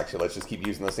 Well, actually, let's just keep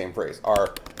using the same phrase.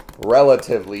 Are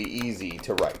relatively easy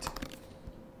to write.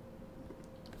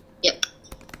 Yep.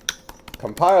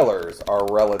 Compilers are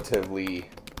relatively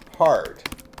hard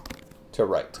to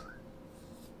write.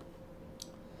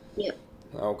 Yep.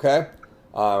 Okay?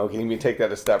 We can even take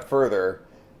that a step further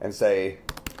and say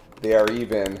they are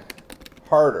even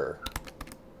harder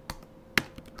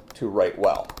to write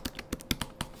well.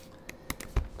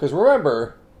 Because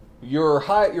remember, your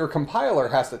compiler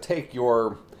has to take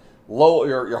your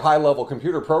high-level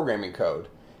computer programming code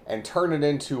and turn it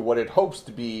into what it hopes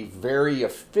to be very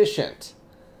efficient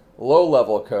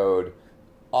low-level code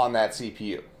on that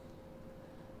CPU.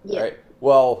 Yep. Right?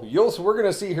 Well, we're going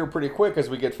to see here pretty quick as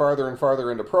we get farther and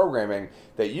farther into programming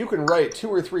that you can write 2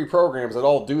 or 3 programs that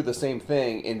all do the same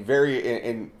thing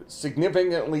in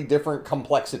significantly different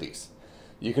complexities.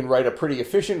 You can write a pretty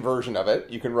efficient version of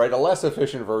it, you can write a less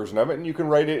efficient version of it, and you can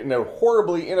write it in a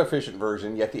horribly inefficient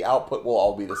version, yet the output will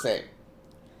all be the same.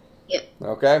 Yep.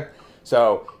 Okay?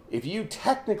 So, if you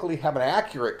technically have an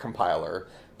accurate compiler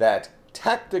that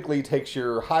technically takes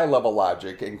your high-level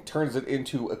logic and turns it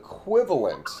into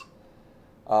equivalent,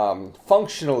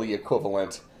 functionally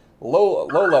equivalent,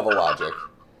 low-level logic,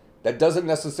 that doesn't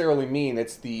necessarily mean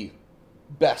it's the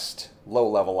best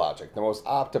low-level logic, the most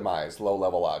optimized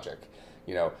low-level logic.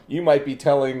 You know, you might be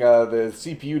telling the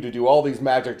CPU to do all these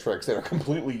magic tricks that are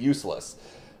completely useless.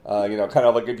 Kind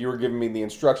of like if you were giving me the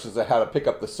instructions on how to pick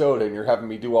up the soda and you're having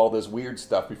me do all this weird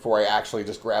stuff before I actually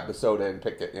just grabbed the soda and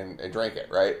picked it and drank it,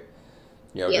 right?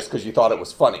 Yep. Just because you thought it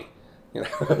was funny.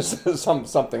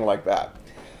 Something like that.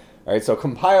 All right, so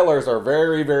compilers are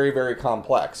very, very, very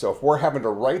complex. So if we're having to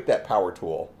write that power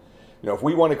tool, if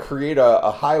we want to create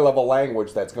a high-level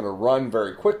language that's going to run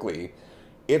very quickly,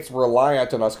 it's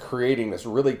reliant on us creating this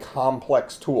really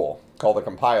complex tool called a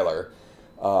compiler,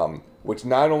 which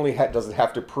not only does it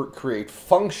have to create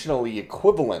functionally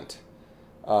equivalent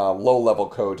low-level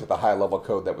code to the high-level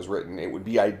code that was written, it would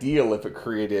be ideal if it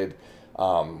created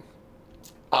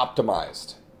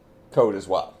optimized code as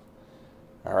well.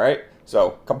 All right,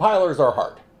 so compilers are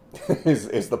hard,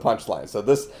 is the punchline. So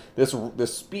this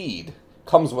speed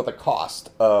comes with a cost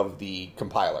of the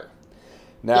compiler.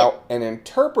 Now, an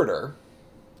interpreter,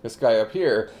 this guy up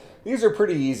here, these are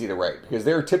pretty easy to write because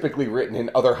they're typically written in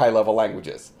other high-level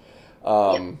languages,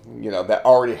 that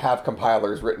already have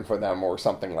compilers written for them or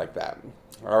something like that.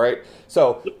 All right.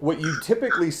 So what you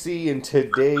typically see in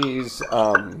today's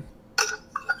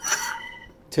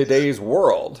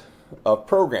world of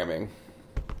programming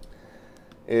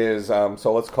is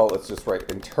so let's just write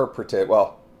interpreted.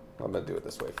 Well, I'm going to do it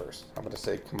this way first. I'm going to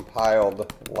say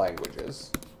compiled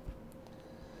languages.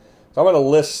 So I'm going to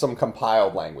list some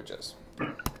compiled languages.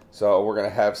 So we're going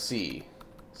to have C,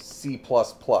 C++,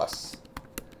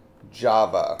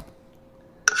 Java,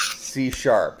 C#,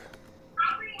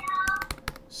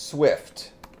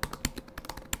 Swift,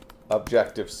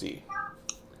 Objective-C.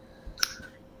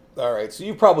 All right, so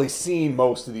you've probably seen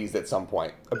most of these at some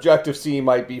point. Objective-C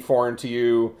might be foreign to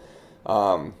you.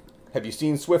 Have you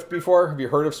seen Swift before? Have you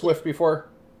heard of Swift before?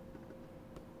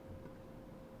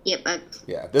 Yep.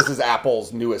 Yeah, this is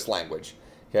Apple's newest language.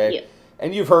 Okay? Yep.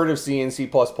 And you've heard of C and C++.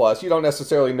 You don't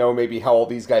necessarily know maybe how all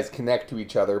these guys connect to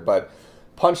each other, but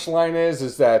punchline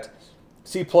is that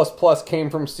C++ came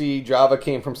from C, Java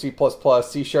came from C++,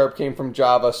 C# came from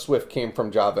Java, Swift came from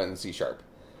Java and C#.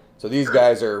 So these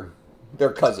guys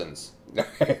they're cousins.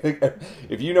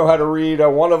 If you know how to read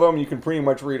one of them, you can pretty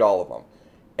much read all of them.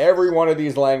 Every one of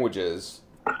these languages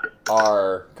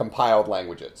are compiled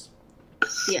languages.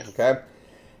 Yeah. Okay?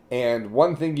 And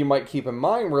one thing you might keep in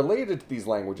mind related to these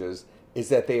languages is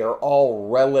that they are all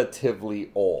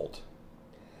relatively old.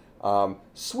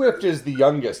 Swift is the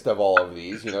youngest of all of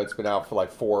these. You know, it's been out for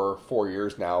like four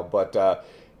years now. But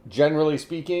generally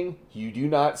speaking, you do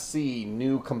not see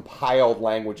new compiled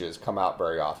languages come out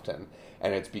very often.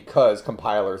 And it's because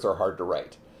compilers are hard to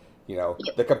write. You know,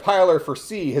 the compiler for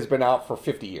C has been out for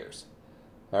 50 years.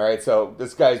 All right, so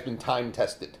this guy's been time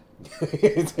tested.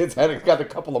 it's got a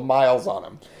couple of miles on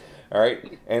him. All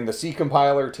right, and the C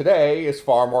compiler today is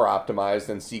far more optimized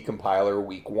than C compiler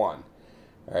week 1.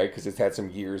 All right, because it's had some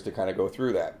years to kind of go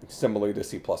through that. Similar to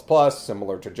C++,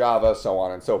 similar to Java, so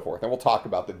on and so forth. And we'll talk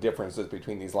about the differences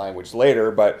between these languages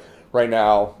later, but right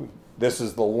now, this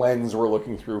is the lens we're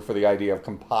looking through for the idea of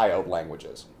compiled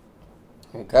languages.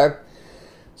 Okay?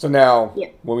 So now,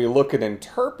 when we look at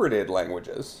interpreted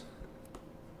languages,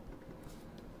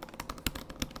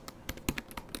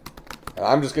 and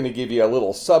I'm just going to give you a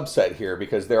little subset here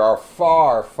because there are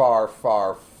far, far,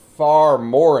 far, far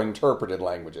more interpreted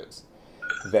languages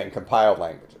than compiled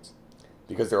languages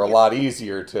because they're a lot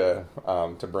easier to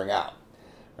bring out.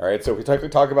 All right, so if we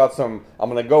talk about some, I'm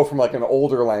going to go from like an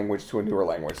older language to a newer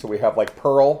language. So we have like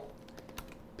Perl,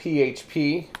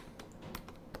 PHP,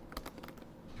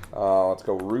 let's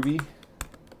go Ruby,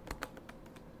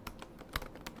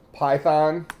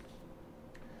 Python.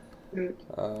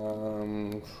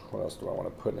 What else do I want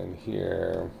to put in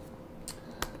here?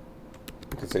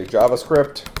 You could say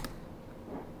JavaScript,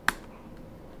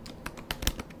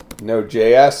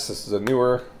 Node.js. This is a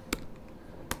newer.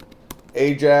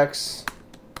 Ajax,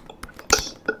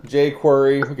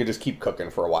 jQuery. We could just keep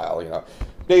cooking for a while, you know.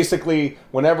 Basically,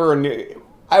 whenever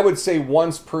I would say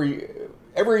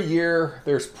every year,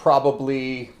 there's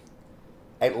probably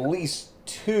at least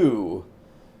 2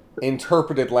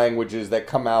 interpreted languages that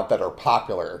come out that are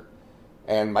popular,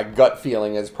 and my gut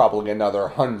feeling is probably another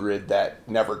 100 that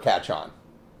never catch on.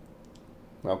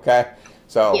 Okay,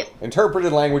 so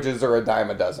interpreted languages are a dime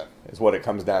a dozen, is what it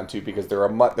comes down to, because they're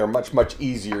much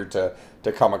easier to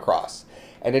come across,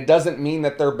 and it doesn't mean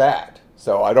that they're bad.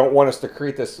 So I don't want us to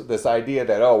create this idea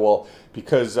that, oh well,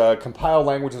 because compiled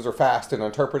languages are fast and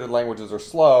interpreted languages are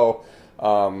slow,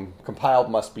 compiled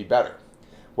must be better.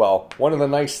 Well, one of the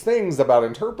nice things about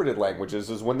interpreted languages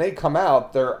is when they come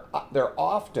out, they're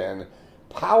often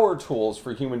power tools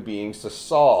for human beings to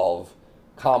solve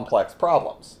complex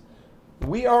problems.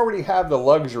 We already have the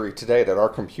luxury today that our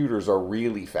computers are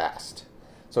really fast.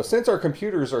 So since our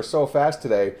computers are so fast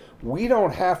today, we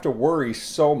don't have to worry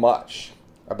so much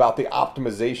about the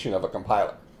optimization of a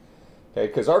compiler. Okay,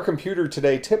 because our computer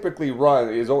today typically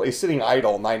is sitting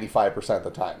idle 95% of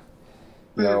the time.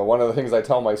 You know, one of the things I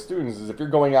tell my students is if you're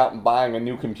going out and buying a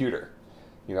new computer,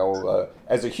 you know,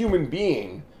 as a human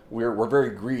being, we're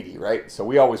very greedy, right? So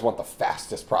we always want the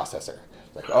fastest processor.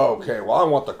 Like, oh, okay, well, I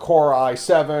want the Core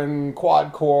i7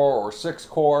 quad core or 6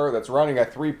 core that's running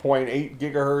at 3.8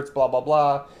 gigahertz, blah, blah,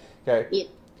 blah. Okay. Yeah.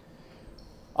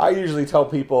 I usually tell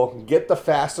people, get the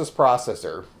fastest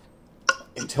processor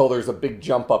until there's a big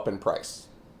jump up in price.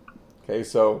 Okay,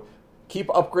 so keep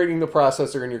upgrading the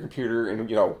processor in your computer, and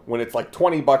you know, when it's like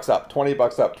 $20 up,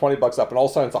 $20 up, $20 up, and all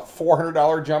of a sudden it's a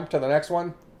 $400 jump to the next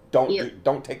one,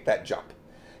 don't take that jump.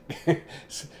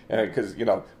 Because, you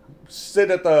know, sit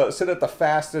at the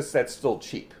fastest that's still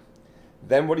cheap.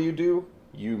 Then what do?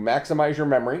 You maximize your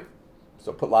memory,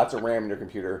 so put lots of RAM in your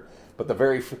computer. But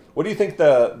what do you think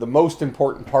the most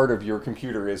important part of your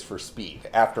computer is for speed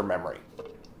after memory?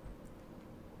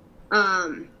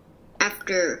 Like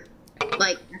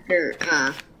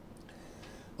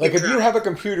if you have a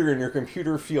computer and your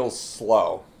computer feels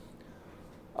slow,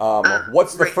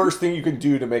 what's the first thing you can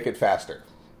do to make it faster?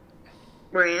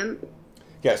 RAM.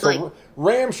 Yeah, so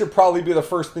RAM should probably be the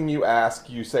first thing you ask.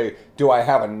 You say, do I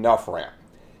have enough RAM?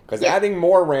 Because adding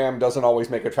more RAM doesn't always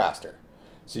make it faster.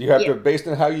 So you have to, based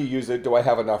on how you use it, do I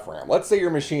have enough RAM? Let's say your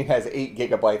machine has 8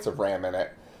 gigabytes of RAM in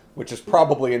it, which is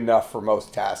probably enough for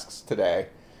most tasks today,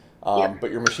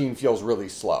 but your machine feels really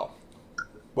slow.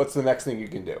 What's the next thing you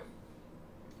can do?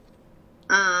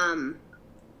 Um.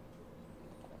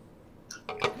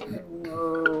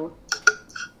 Oh.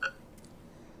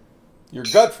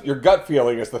 Your gut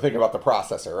feeling is to think about the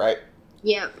processor, right?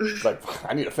 Yep. It's like,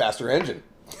 I need a faster engine.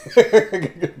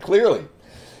 Clearly.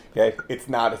 Okay, it's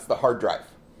not. It's the hard drive.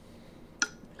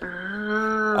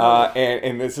 Oh.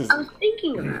 And this is... I was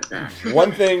thinking about that.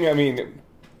 One thing, I mean,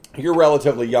 you're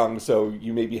relatively young, so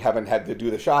you maybe haven't had to do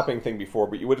the shopping thing before,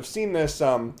 but you would have seen this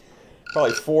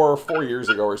probably four years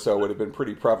ago or so. Would have been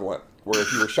pretty prevalent, where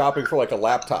if you were shopping for like a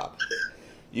laptop,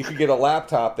 you could get a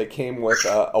laptop that came with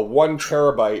a 1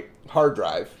 terabyte hard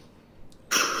drive,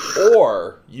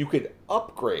 or you could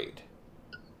upgrade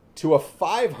to a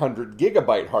 500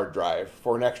 gigabyte hard drive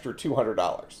for an extra $200.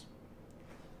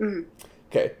 Mm-hmm.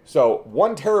 Okay, so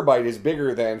 1 terabyte is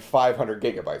bigger than 500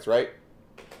 gigabytes, right?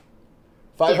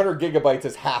 500 gigabytes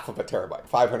is half of a terabyte.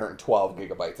 512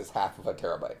 gigabytes is half of a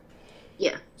terabyte.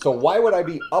 Yeah. So why would I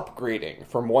be upgrading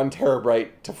from 1 terabyte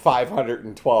to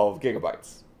 512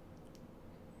 gigabytes?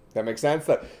 That makes sense?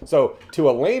 So to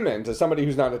a layman, to somebody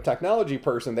who's not a technology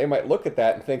person, they might look at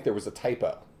that and think there was a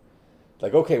typo.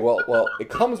 Like, okay, well, it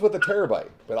comes with a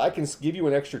terabyte, but I can give you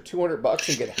an extra $200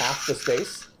 and get half the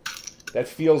space? That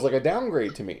feels like a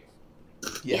downgrade to me.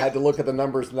 You had to look at the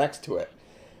numbers next to it.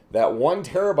 That 1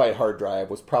 terabyte hard drive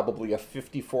was probably a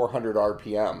 5,400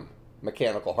 RPM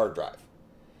mechanical hard drive.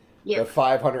 Yep. The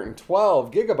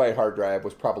 512 gigabyte hard drive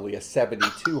was probably a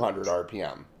 7,200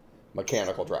 RPM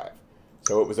mechanical drive.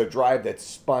 So it was a drive that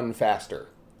spun faster.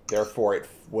 Therefore, it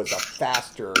was a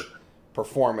faster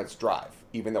performance drive,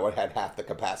 even though it had half the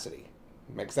capacity.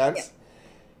 Make sense? Yep.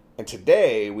 And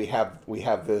today we have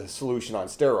the solution on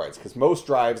steroids, because most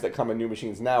drives that come in new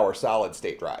machines now are solid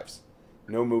state drives,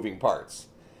 no moving parts.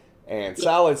 And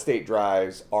solid state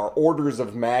drives are orders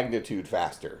of magnitude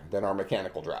faster than our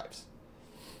mechanical drives.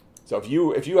 So if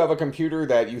you have a computer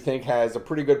that you think has a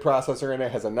pretty good processor in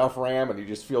it, has enough RAM, and it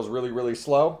just feels really, really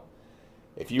slow,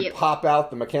 if you pop out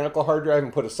the mechanical hard drive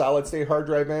and put a solid state hard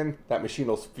drive in, that machine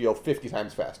will feel 50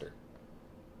 times faster.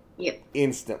 Yep.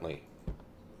 Instantly.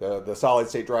 The solid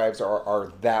state drives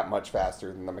are that much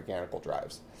faster than the mechanical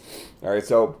drives. All right,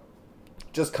 so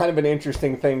just kind of an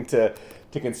interesting thing to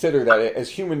consider, that as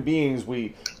human beings,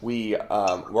 we're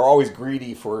always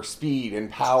greedy for speed and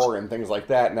power and things like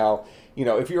that. Now,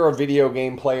 if you're a video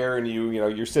game player and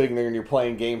you're sitting there and you're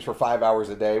playing games for 5 hours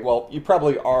a day, well, you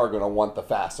probably are going to want the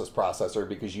fastest processor,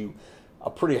 because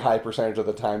a pretty high percentage of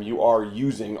the time you are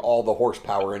using all the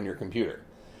horsepower in your computer.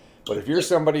 But if you're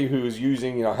somebody who's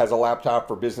using, has a laptop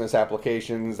for business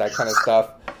applications, that kind of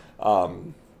stuff,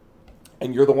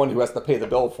 and you're the one who has to pay the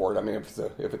bill for it. I mean,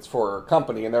 if it's for a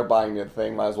company and they're buying the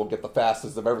thing, might as well get the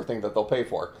fastest of everything that they'll pay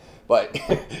for. But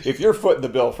if you're footing the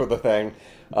bill for the thing,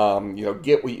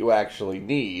 get what you actually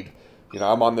need.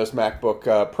 I'm on this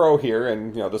MacBook Pro here,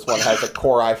 and this one has a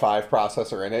Core i5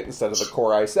 processor in it instead of the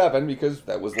Core i7, because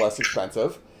that was less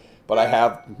expensive. But I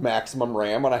have maximum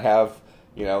RAM, and I have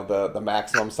the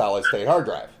maximum solid state hard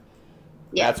drive.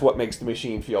 Yeah. That's what makes the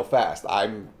machine feel fast.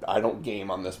 I don't game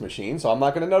on this machine, so I'm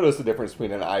not going to notice the difference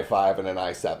between an i5 and an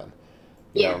i7.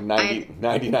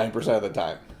 99% of the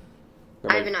time.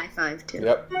 I have an i5 too.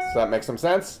 Yep. Does that make some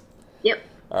sense? Yep.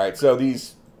 All right. So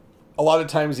a lot of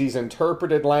times these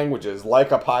interpreted languages,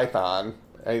 like a Python,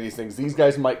 any of these things, these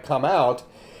guys might come out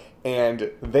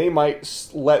and they might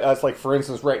let us, like, for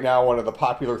instance, right now, one of the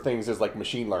popular things is like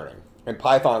machine learning. And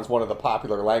Python's one of the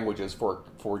popular languages for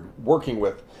working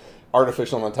with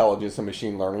artificial intelligence and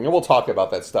machine learning. And we'll talk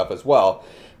about that stuff as well.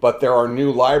 But there are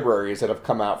new libraries that have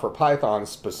come out for Python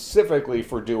specifically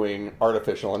for doing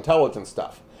artificial intelligence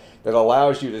stuff, that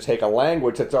allows you to take a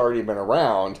language that's already been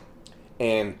around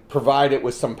and provide it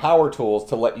with some power tools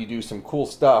to let you do some cool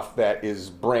stuff that is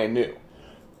brand new,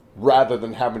 rather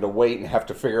than having to wait and have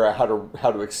to figure out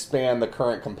how to expand the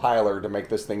current compiler to make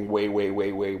this thing way, way,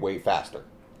 way, way, way faster.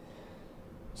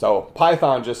 So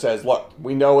Python just says, look,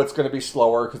 we know it's going to be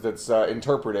slower because it's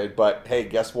interpreted, but hey,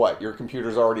 guess what? Your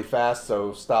computer's already fast,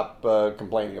 so stop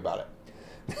complaining about it.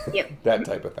 Yep. That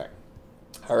type of thing.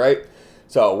 All right?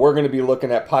 So we're going to be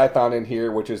looking at Python in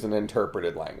here, which is an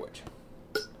interpreted language.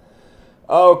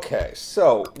 Okay,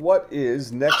 so what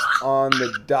is next on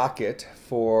the docket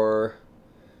for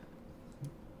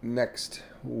next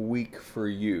week for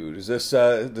you? Does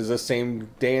this same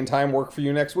day and time work for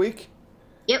you next week?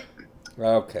 Yep.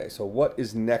 Okay, so what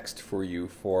is next for you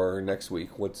for next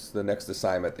week? What's the next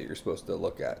assignment that you're supposed to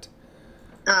look at?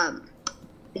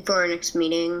 Before our next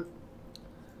meeting,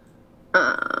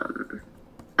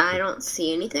 I don't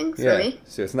see anything for me.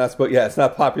 So it's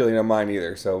not populating on mine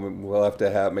either. So we'll have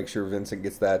to make sure Vincent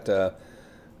gets that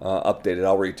updated.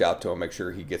 I'll reach out to him, make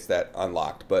sure he gets that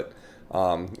unlocked. But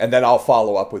And then I'll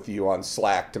follow up with you on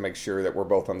Slack to make sure that we're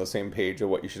both on the same page of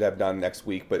what you should have done next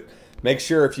week. But make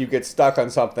sure if you get stuck on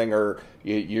something or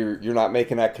you're not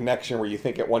making that connection where you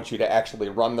think it wants you to actually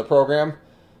run the program,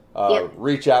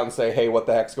 reach out and say, hey, what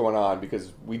the heck's going on?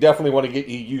 Because we definitely want to get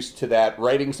you used to that,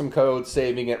 writing some code,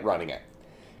 saving it, running it.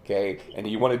 Okay, and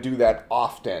you want to do that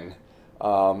often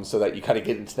so that you kind of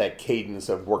get into that cadence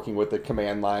of working with the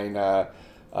command line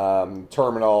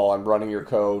terminal and running your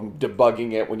code,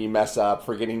 debugging it when you mess up,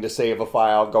 forgetting to save a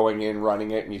file, going in,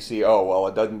 running it, and you see, oh, well,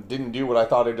 it didn't do what I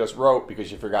thought I just wrote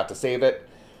because you forgot to save it.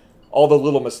 All the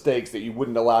little mistakes that you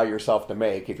wouldn't allow yourself to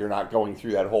make if you're not going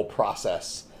through that whole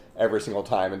process every single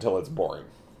time until it's boring.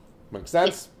 Make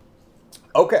sense? Yeah.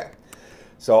 Okay.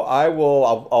 So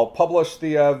I'll publish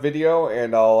the video,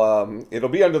 and it'll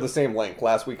be under the same link.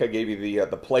 Last week I gave you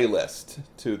the playlist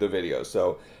to the video,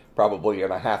 so probably in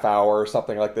a half hour or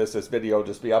something like this video will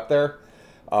just be up there.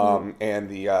 And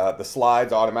the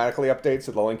slides automatically update,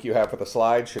 so the link you have for the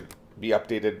slides should be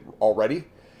updated already.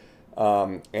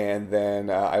 And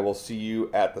then I will see you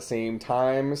at the same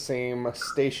time, same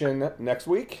station next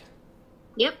week.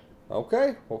 Yep.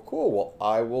 Okay. Well, cool. Well,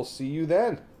 I will see you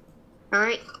then. All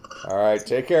right. All right.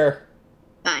 Take care.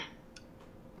 Bye.